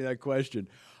of answering that question.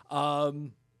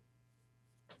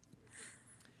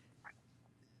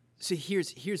 So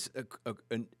here's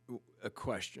a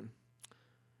question.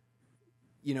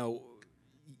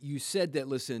 You said that,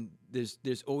 listen,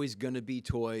 there's always going to be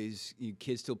toys.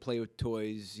 Kids still play with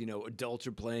toys. Adults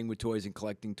are playing with toys and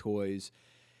collecting toys.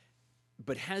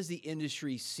 But has the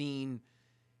industry seen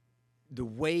the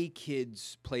way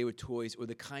kids play with toys, or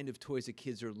the kind of toys that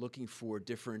kids are looking for,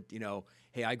 different?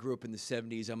 Hey, I grew up in the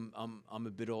 70s. I'm a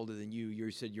bit older than you.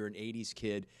 You said you're an 80s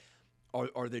kid.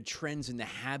 Are the trends and the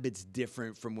habits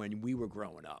different from when we were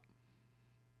growing up?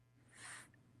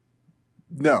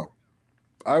 No.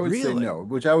 I would say Really? no,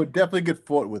 which I would definitely get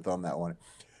fought with on that one.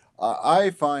 I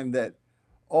find that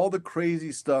all the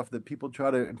crazy stuff that people try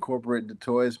to incorporate into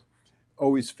toys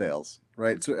always fails,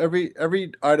 right? So every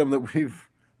item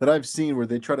that I've seen where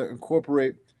they try to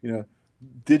incorporate,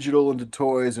 digital into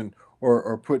toys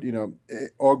or put,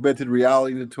 augmented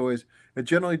reality into toys, it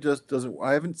generally just doesn't.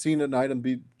 I haven't seen an item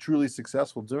be truly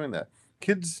successful doing that.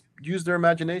 Kids use their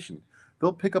imagination.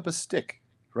 They'll pick up a stick,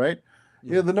 right?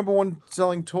 Yeah. The number one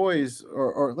selling toys,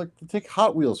 or like take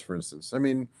Hot Wheels for instance. I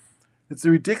mean, it's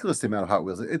a ridiculous amount of Hot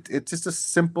Wheels. It's just a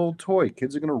simple toy.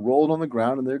 Kids are going to roll it on the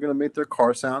ground and they're going to make their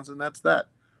car sounds, and that's that.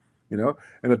 And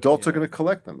adults are going to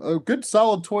collect them. A good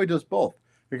solid toy does both.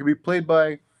 It can be played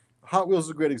by Hot Wheels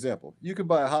is a great example. You can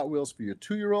buy a Hot Wheels for your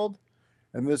 2-year-old,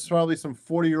 and there's probably some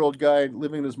 40-year-old guy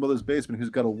living in his mother's basement who's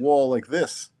got a wall like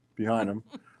this behind him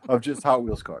of just Hot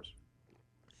Wheels cars.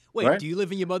 Wait, Right? do you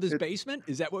live in your mother's basement?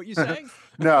 Is that what you're saying?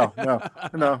 No.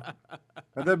 And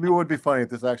that would be funny if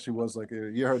this actually was like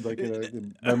you heard like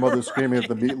my mother screaming if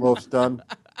the meatloaf's done.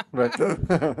 Right?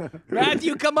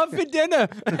 Matthew, come up for dinner.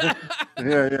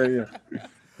 Yeah.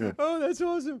 Oh, that's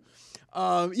awesome.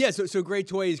 So great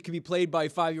toys can be played by a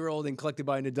 5-year-old and collected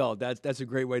by an adult. That's a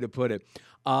great way to put it.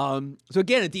 So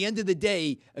again, at the end of the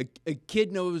day, a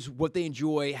kid knows what they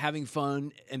enjoy, having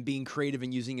fun and being creative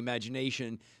and using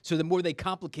imagination. So the more they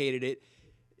complicated it,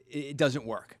 it doesn't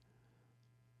work.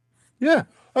 Yeah.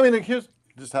 I mean,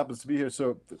 just happens to be here.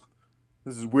 So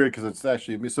this is weird because it's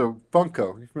actually me. So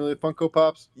Funko, you familiar with Funko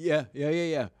Pops? Yeah.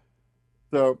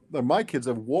 So my kids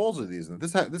have walls of these. And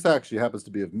this actually happens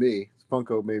to be of me.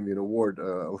 Funko made me an award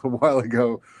a little while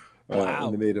ago. Wow.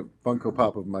 And they made a Funko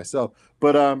Pop of myself.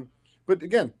 But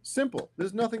again, simple.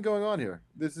 There's nothing going on here.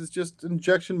 This is just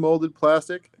injection molded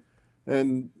plastic,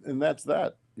 and that's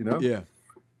that. Yeah.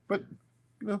 But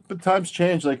but times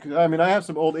change. Like I mean, I have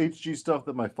some old HG stuff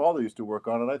that my father used to work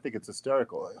on, and I think it's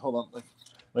hysterical. Hold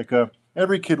on,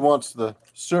 every kid wants the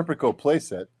Serpico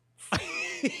playset.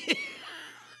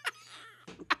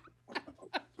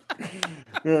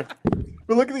 Yeah.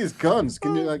 But look at these guns.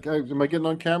 Can you am I getting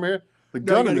on camera here? The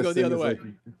gun in this go thing the other is way. like,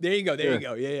 There you go. You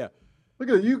go. Yeah. look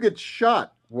at it. You get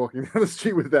shot walking down the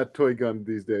street with that toy gun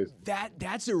these days.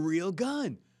 That's a real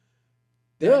gun.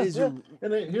 And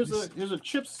then here's a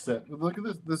chip set. Look at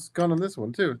this gun on this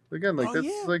one too. Again,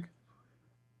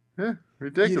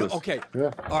 ridiculous. Okay.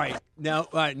 Yeah. All right. Now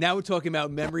we're talking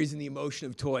about memories and the emotion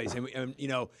of toys, and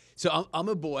so I'm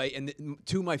a boy, and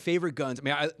two of my favorite guns. I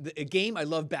mean, a game I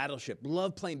love, Battleship.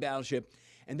 Love playing Battleship,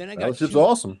 and then I got Battleship's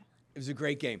awesome. It was a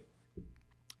great game.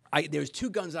 There's 2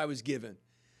 guns I was given.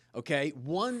 Okay,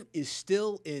 one is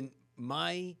still in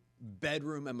my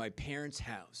bedroom at my parents'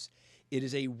 house. It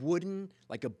is a wooden,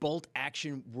 like a bolt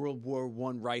action World War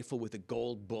I rifle with a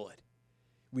gold bullet.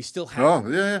 We still have. Oh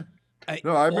yeah.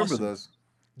 No, I remember awesome. those.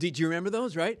 Did you remember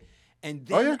those? Right. And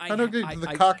then I know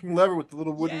the cocking lever with the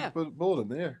little wooden bullet in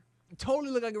there.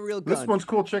 Totally look like a real gun. This one's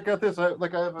cool. Check out this. I have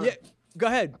a. Yeah, go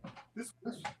ahead.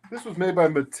 This was made by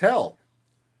Mattel.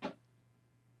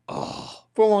 Oh,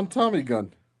 Full on Tommy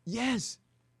gun. yes.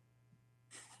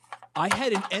 I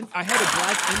had a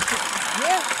black M6.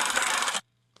 Yeah.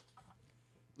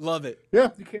 Love it. Yeah,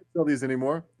 you can't sell these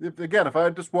anymore. If I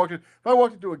just walked if I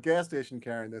walked into a gas station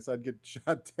carrying this, I'd get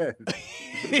shot dead.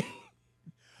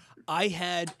 I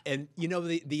had, and you know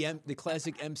the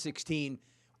classic M16,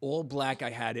 all black. I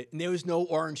had it, and there was no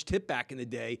orange tip back in the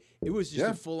day. It was just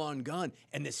Yeah. a full-on gun,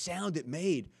 and the sound it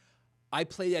made. I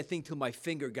played that thing till my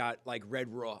finger got like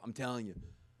red raw. I'm telling you.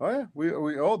 Oh yeah,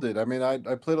 we all did. I mean, I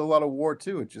played a lot of war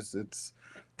too. It's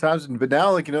times, but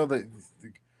now like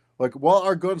like while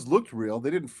our guns looked real, they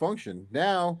didn't function.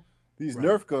 Now these Right.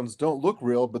 Nerf guns don't look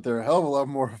real, but they're a hell of a lot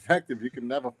more effective. You can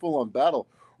have a full on battle.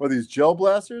 Or these gel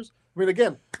blasters. I mean,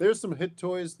 again, there's some hit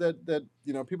toys that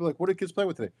people are like, what do kids play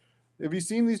with today? Have you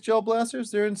seen these gel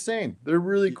blasters? They're insane. They're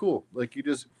really cool. Like you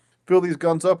just fill these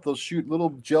guns up, they'll shoot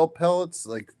little gel pellets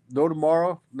like no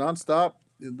tomorrow, nonstop.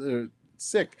 They're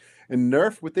sick. And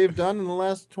Nerf, what they've done in the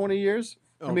last 20 years,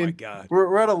 I Oh my mean, God.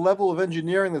 we're at a level of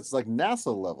engineering that's like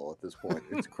NASA level at this point.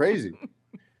 It's crazy.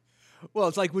 Well,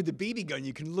 it's like with the BB gun,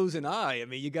 you can lose an eye. I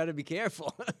mean, you got to be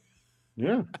careful.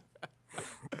 Yeah.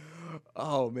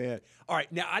 Oh man! All right,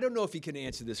 now I don't know if you can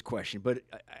answer this question, but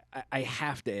I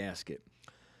have to ask it.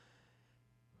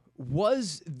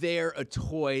 Was there a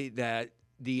toy that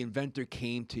the inventor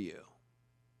came to you,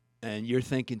 and you're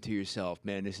thinking to yourself,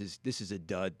 "Man, this is a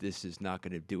dud. This is not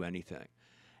going to do anything,"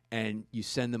 and you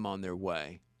send them on their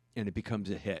way, and it becomes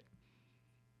a hit?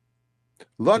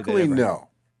 Luckily, ever no.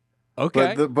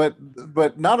 Okay.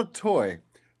 But not a toy.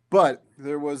 But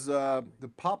there was the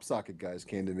pop socket guys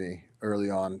came to me early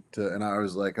on and I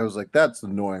was like that's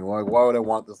annoying. Why would I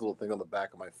want this little thing on the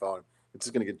back of my phone? It's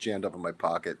just gonna get jammed up in my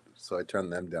pocket. So I turned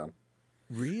them down.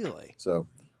 Really? So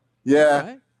yeah,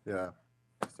 Okay. yeah.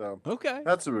 So Okay.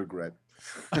 that's a regret.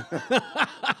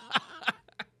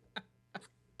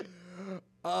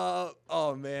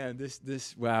 Oh man,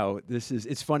 this wow, this is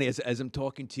it's funny as I'm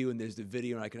talking to you and there's the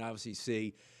video and I can obviously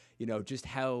see, just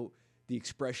how the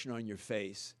expression on your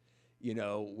face,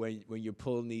 when you're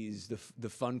pulling the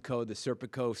Funko, the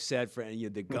Serpico set for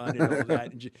the gun and all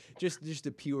that, and just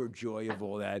the pure joy of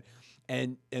all that,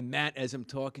 and Matt, as I'm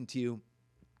talking to you,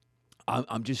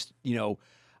 I'm just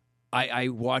I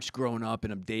watched growing up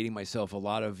and I'm dating myself a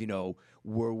lot of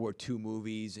World War II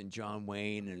movies and John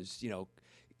Wayne and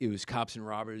it was cops and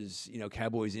robbers,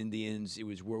 cowboys, Indians. It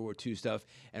was World War II stuff.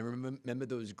 And remember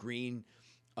those green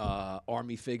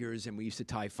army figures, and we used to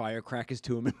tie firecrackers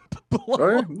to them and blow Oh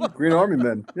yeah, 'em up. Green Army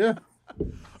Men. Yeah.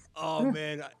 Oh Yeah.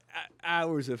 man,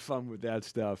 hours of fun with that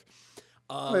stuff.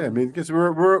 Oh, yeah, I mean, because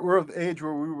we're of the age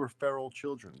where we were feral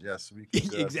children. Yes, we could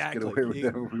just get away with exactly.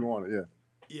 that if we wanted. Yeah.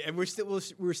 Yeah, and we're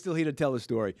still here to tell the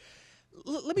story.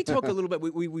 Let me talk a little bit.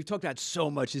 We've talked about so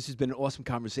much. This has been an awesome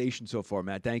conversation so far,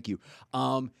 Matt. Thank you.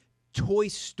 Toy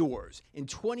stores in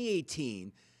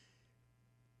 2018.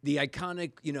 The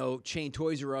iconic, chain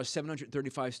Toys R Us,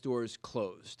 735 stores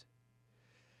closed.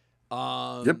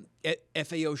 Yep.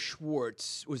 FAO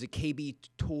Schwartz was it KB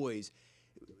Toys.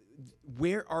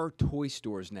 Where are toy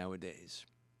stores nowadays?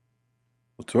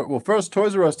 Well, first,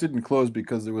 Toys R Us didn't close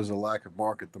because there was a lack of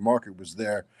market. The market was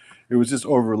there. It was just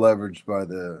over leveraged by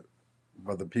the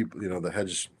people, the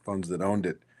hedge funds that owned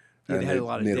it, Yeah, they and had they a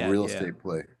lot of made debt. a real Yeah. estate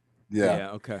play. Yeah.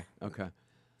 Yeah. Okay. Okay.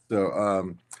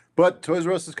 So, but Toys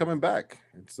R Us is coming back.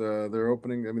 It's they're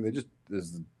opening. I mean,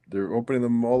 they're opening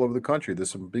them all over the country.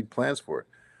 There's some big plans for it.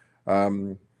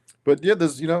 But yeah,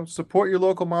 there's support your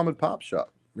local mom and pop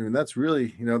shop. I mean, that's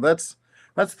really that's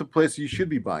the place you should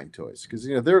be buying toys because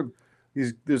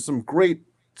there's some great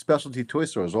specialty toy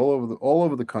stores all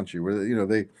over the country where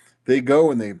they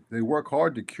go and they work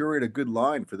hard to curate a good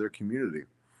line for their community.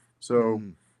 So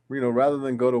Mm. rather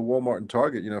than go to Walmart and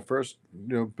Target, first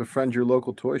befriend your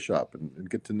local toy shop and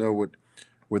get to know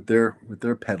what they're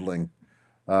peddling.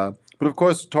 But of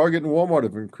course, Target and Walmart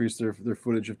have increased their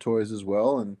footage of toys as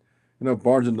well, and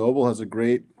Barnes and Noble has a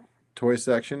great toy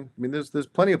section. I mean, there's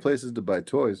plenty of places to buy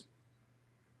toys.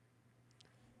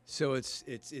 So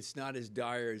it's not as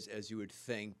dire as you would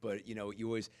think, but you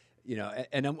always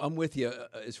and I'm with you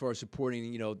as far as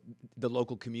supporting the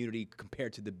local community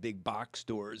compared to the big box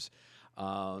stores.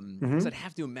 Because I'd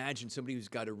have to imagine somebody who's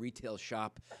got a retail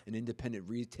shop, an independent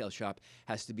retail shop,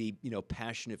 has to be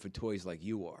passionate for toys like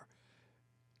you are.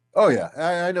 Oh yeah,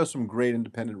 I know some great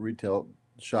independent retail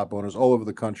shop owners all over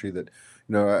the country that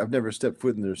I've never stepped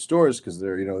foot in their stores because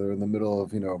they're in the middle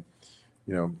of you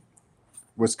know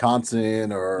Wisconsin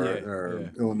Yeah, or yeah.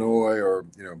 Illinois or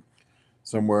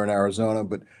somewhere in Arizona.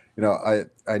 But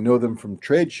I know them from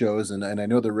trade shows, and I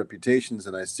know their reputations,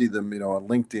 and I see them, on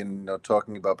LinkedIn,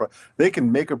 talking about they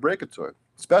can make or break a toy.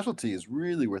 Specialty is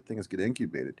really where things get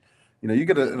incubated. You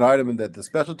get an Really? item that the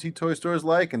specialty toy stores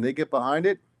like, and they get behind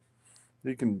it,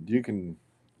 you can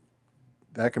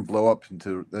that can blow up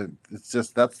into. It's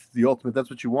just that's the ultimate. That's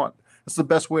what you want. That's the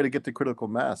best way to get to critical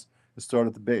mass. To start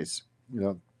at the base.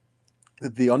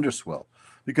 The underswell,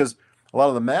 because a lot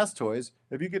of the mass toys,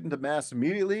 if you get into mass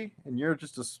immediately and you're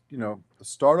just a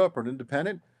startup or an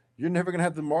independent, you're never going to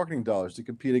have the marketing dollars to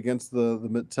compete against the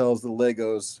Mattels, the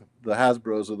Legos, the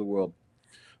Hasbros of the world.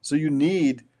 So you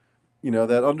need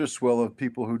that underswell of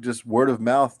people who just word of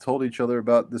mouth told each other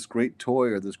about this great toy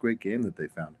or this great game that they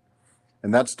found.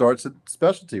 And that starts at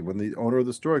specialty when the owner of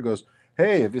the store goes,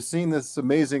 "Hey, have you seen this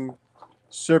amazing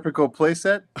Serpico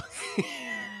playset?"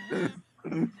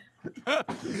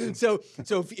 So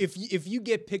if you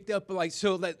get picked up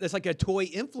that's like a toy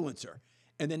influencer,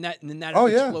 and then that Oh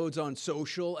yeah, explodes on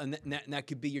social, and that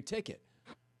could be your ticket.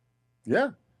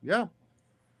 yeah, yeah,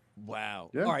 Wow.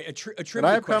 yeah. All right, a And I trivia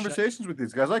have question. conversations with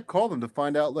these guys. I call them to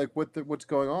find out like what's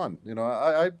going on.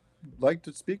 I like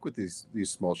to speak with these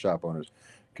small shop owners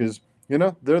because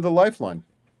they're the lifeline.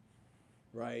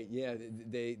 Right. Yeah.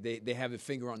 They have a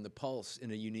finger on the pulse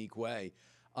in a unique way.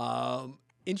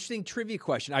 Interesting trivia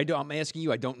question. I'm asking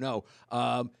you. I don't know.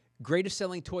 Greatest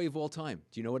selling toy of all time.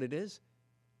 Do you know what it is?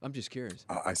 I'm just curious.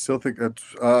 I still think that's.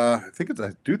 I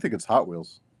do think it's Hot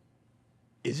Wheels.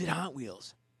 Is it Hot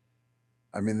Wheels?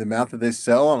 I mean, the amount that they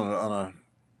sell on a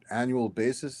annual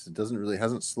basis, it doesn't really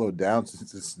hasn't slowed down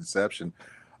since its inception.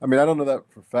 I mean, I don't know that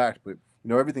for a fact, but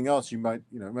everything else you might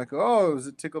go, oh, was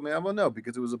it Tickle Me? Well, no,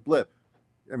 because it was a blip.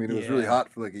 I mean, it was really Yeah. hot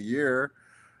for like a year.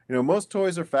 Most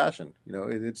toys are fashion.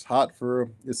 It's hot for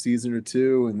a season or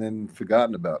two and then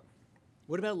forgotten about.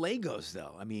 What about Legos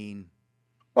though? I mean,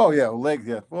 Oh yeah, leg.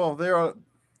 Yeah. Well, they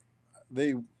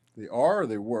they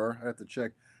were. I have to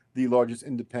check the largest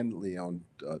independently owned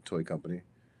toy company. Yeah,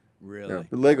 really?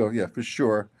 but Lego, yeah, for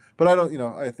sure. But I don't.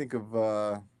 I think of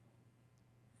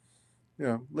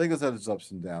Lego's had its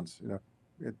ups and downs.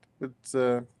 It's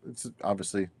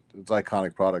obviously it's an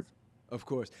iconic product. Of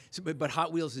course. So, but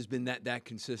Hot Wheels has been that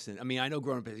consistent. I mean, I know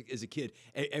growing up as a kid,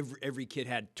 every kid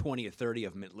had 20 or 30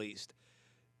 of them at least.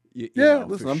 Yeah, For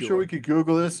listen, I'm sure we sure. could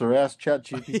Google this or ask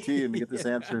ChatGPT and get this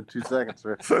answer in 2 seconds.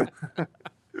 Right?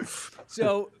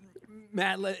 So,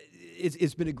 Matt,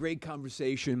 it's been a great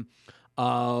conversation.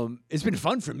 It's been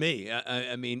fun for me.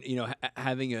 I mean,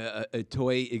 having a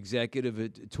toy executive, a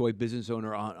toy business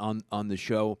owner on the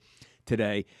show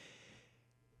today.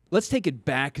 Let's take it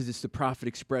back because it's the Profit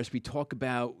Express. We talk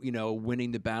about,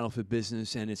 winning the battle for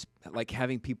business, and it's like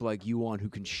having people like you on who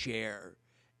can share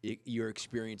your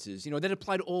experiences, that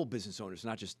apply to all business owners,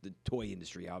 not just the toy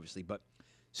industry, obviously. But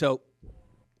so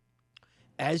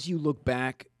as you look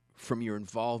back from your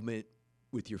involvement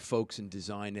with your folks in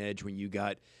Design Edge when you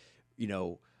got,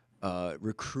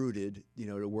 recruited,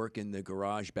 to work in the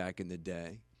garage back in the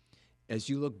day, as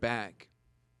you look back,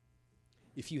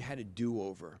 if you had a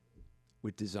do-over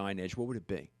with Design Edge, what would it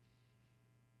be?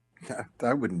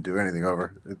 I wouldn't do anything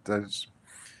over. It is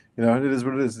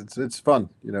what it is. It's fun.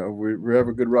 We have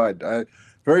a good ride. I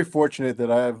very fortunate that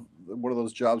I have one of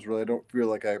those jobs where I don't feel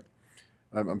like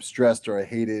I'm stressed or I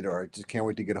hate it or I just can't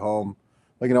wait to get home.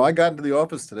 Like I got into the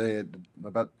office today at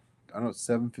about I don't know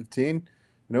 7:15.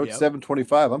 It's Yep.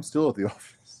 7:25. I'm still at the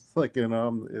office. Like I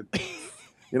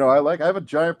have a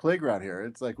giant playground here.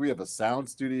 It's like we have a sound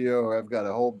studio. I've got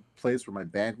a whole place where my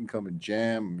band can come and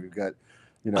jam. We've got,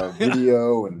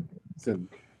 video and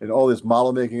all this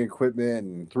model making equipment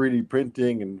and 3D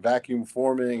printing and vacuum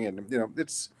forming and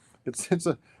it's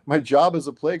my job is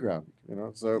a playground.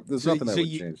 So there's So, nothing I so would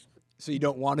you, change. so you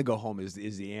don't want to go home is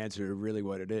the answer to really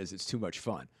what it is. It's too much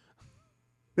fun.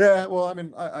 Yeah, well, I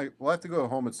mean, I will have to go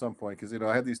home at some point because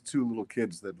I have these two little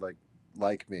kids that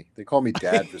like me. They call me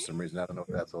dad for some reason. I don't know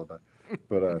what that's all about.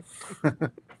 But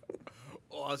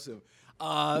Awesome.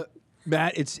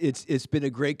 Matt, it's been a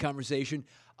great conversation.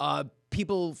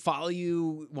 People follow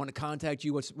you, want to contact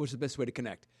you. What's the best way to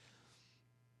connect?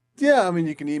 yeah, I mean,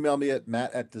 you can email me at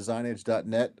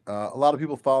matt@designedge.net. A lot of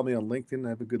people follow me on LinkedIn. I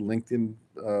have a good LinkedIn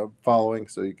following,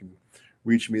 so you can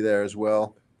reach me there as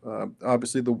well.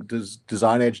 Obviously, the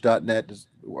designedge.net is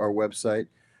our website.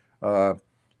 Uh,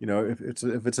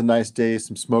 if it's a nice day,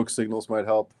 some smoke signals might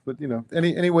help. But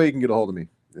any way you can get a hold of me.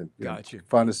 Gotcha.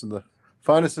 Find us in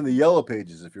the yellow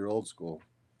pages if you're old school.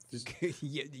 Just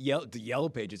The yellow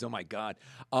pages. Oh my God.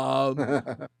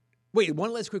 Wait,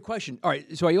 one last quick question. All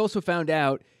right. So I also found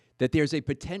out that there's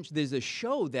a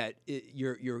show that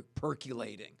you're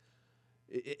percolating.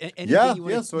 Anything yeah, you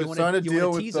yeah. want So I to signed a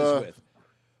deal with tease us with?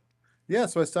 Yeah,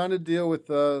 so I signed a deal with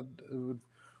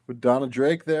Donna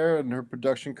Drake there and her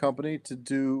production company to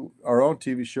do our own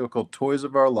TV show called Toys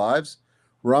of Our Lives,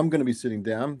 where I'm going to be sitting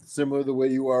down, similar to the way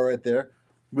you are right there,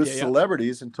 with Yeah, yeah.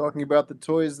 celebrities and talking about the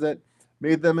toys that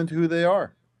made them into who they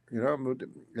are,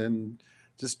 and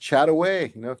just chat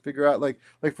away, figure out like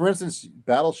for instance,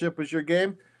 Battleship was your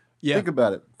game. Yeah. Think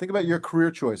about it. Think about your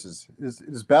career choices.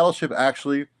 Is Battleship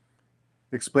actually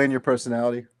explain your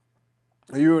personality?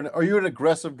 Are you an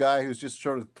aggressive guy who's just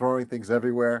sort of throwing things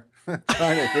everywhere,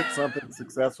 trying to hit something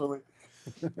successfully?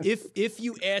 If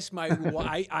you ask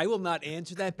I will not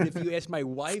answer that, but if you ask my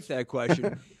wife that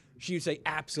question, she would say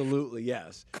absolutely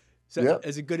yes. So Yep.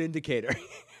 as a good indicator.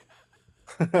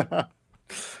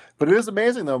 But it is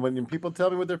amazing though when people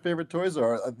tell me what their favorite toys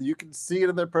are. You can see it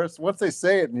in their person once they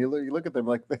say it, and you look at them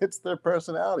like it's their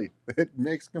personality. It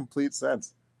makes complete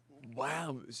sense.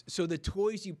 Wow. So the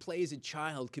toys you play as a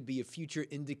child could be a future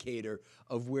indicator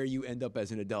of where you end up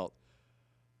as an adult.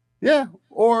 Yeah,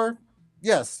 or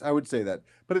yes, I would say that.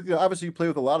 But obviously, you play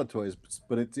with a lot of toys,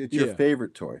 but it's your Yeah.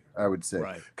 favorite toy, I would say,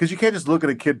 Right. because you can't just look at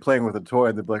a kid playing with a toy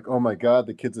and they'd be like, "Oh my god,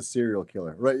 the kid's a serial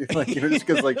killer," right? Like just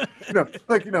because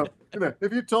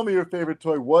if you told me your favorite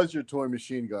toy was your toy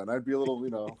machine gun, I'd be a little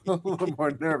a little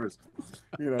more nervous,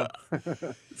 you know.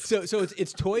 So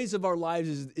it's Toys of Our Lives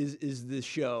is the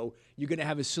show. You're going to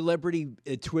have a celebrity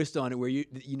twist on it where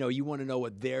you want to know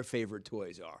what their favorite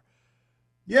toys are.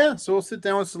 Yeah, so we'll sit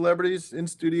down with celebrities in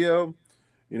studio.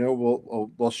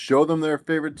 We'll show them their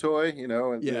favorite toy.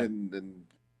 And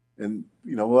Yeah.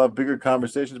 we'll have bigger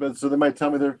conversations about it. So they might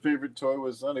tell me their favorite toy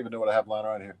was, I don't even know what I have lying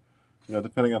around here.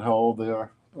 Depending on how old they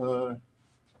are.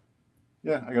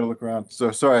 Yeah, I gotta look around.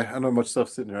 So sorry, I don't know much stuff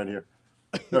sitting around here.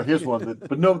 No, here's one.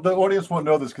 But no, the audience won't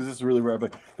know this because this is really rare.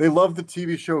 But they love the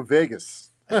TV show Vegas.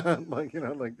 I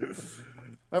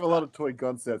have a lot of toy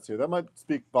gun sets here. That might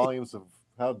speak volumes of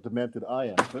how demented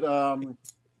I am.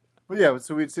 But yeah,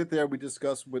 so we'd sit there, we'd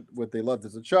discuss what they loved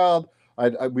as a child.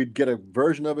 We'd get a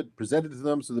version of it presented to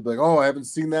them, so they'd be like, "Oh, I haven't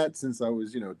seen that since I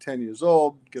was 10 years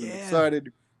old." Get them Yeah.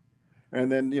 excited,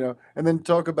 and then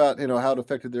talk about how it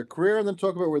affected their career, and then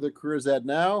talk about where their career is at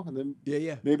now, and then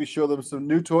Yeah. maybe show them some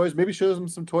new toys, maybe show them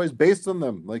some toys based on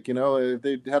them, like if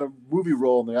they had a movie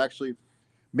role and they actually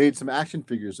made some action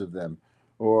figures of them,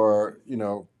 or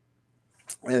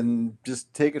and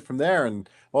just take it from there. And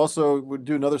also, we'll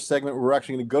do another segment where we're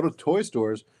actually going to go to toy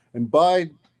stores and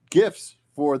buy gifts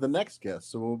for the next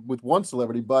guest. So we'll, with one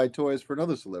celebrity, buy toys for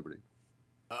another celebrity.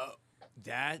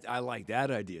 I like that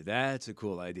idea. That's a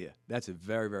cool idea. That's a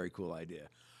very, very cool idea.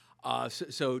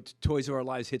 So Toys of Our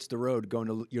Lives hits the road, going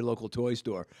to your local toy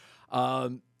store.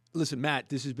 Listen, Matt,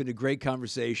 this has been a great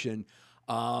conversation.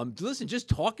 Listen, just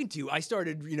talking to you, I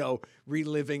started,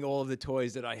 reliving all of the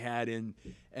toys that I had, and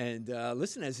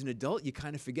listen, as an adult, you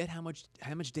kind of forget how much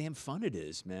damn fun it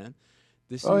is, man.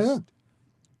 This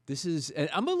is, and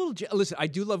I'm a little, listen, I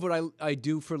do love what I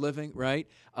do for a living, right?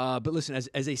 But listen,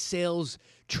 as a sales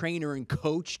trainer and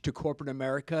coach to corporate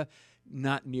America,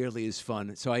 not nearly as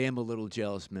fun. So I am a little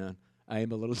jealous, man. I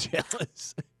am a little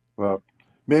jealous. Well,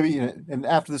 maybe, and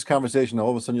after this conversation,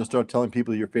 all of a sudden you'll start telling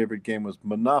people your favorite game was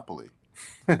Monopoly.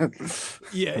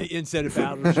 Yeah, instead of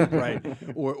Battleship, right?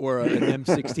 Or an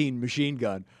M16 machine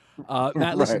gun.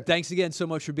 Matt, listen, Right. thanks again so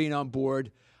much for being on board.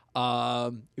 It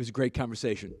was a great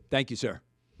conversation. Thank you, sir.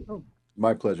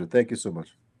 My pleasure. Thank you so much.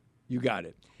 You got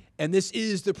it. And this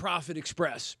is the Profit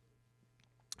Express.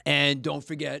 And don't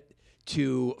forget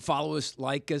to follow us,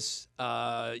 like us,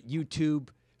 YouTube,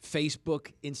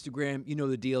 Facebook, Instagram. You know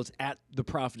the deals, at the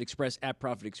Profit Express, at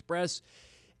Profit Express,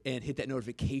 and hit that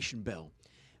notification bell.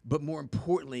 But more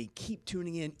importantly, keep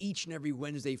tuning in each and every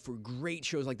Wednesday for great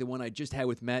shows like the one I just had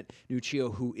with Matt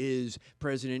Nuccio, who is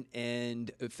president and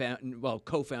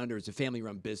co-founder. It's a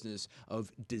family-run business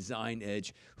of Design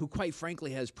Edge, who quite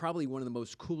frankly has probably one of the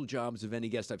most cool jobs of any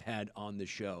guest I've had on the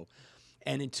show.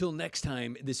 And until next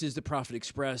time, this is the Profit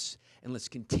Express, and let's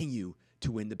continue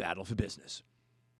to win the battle for business.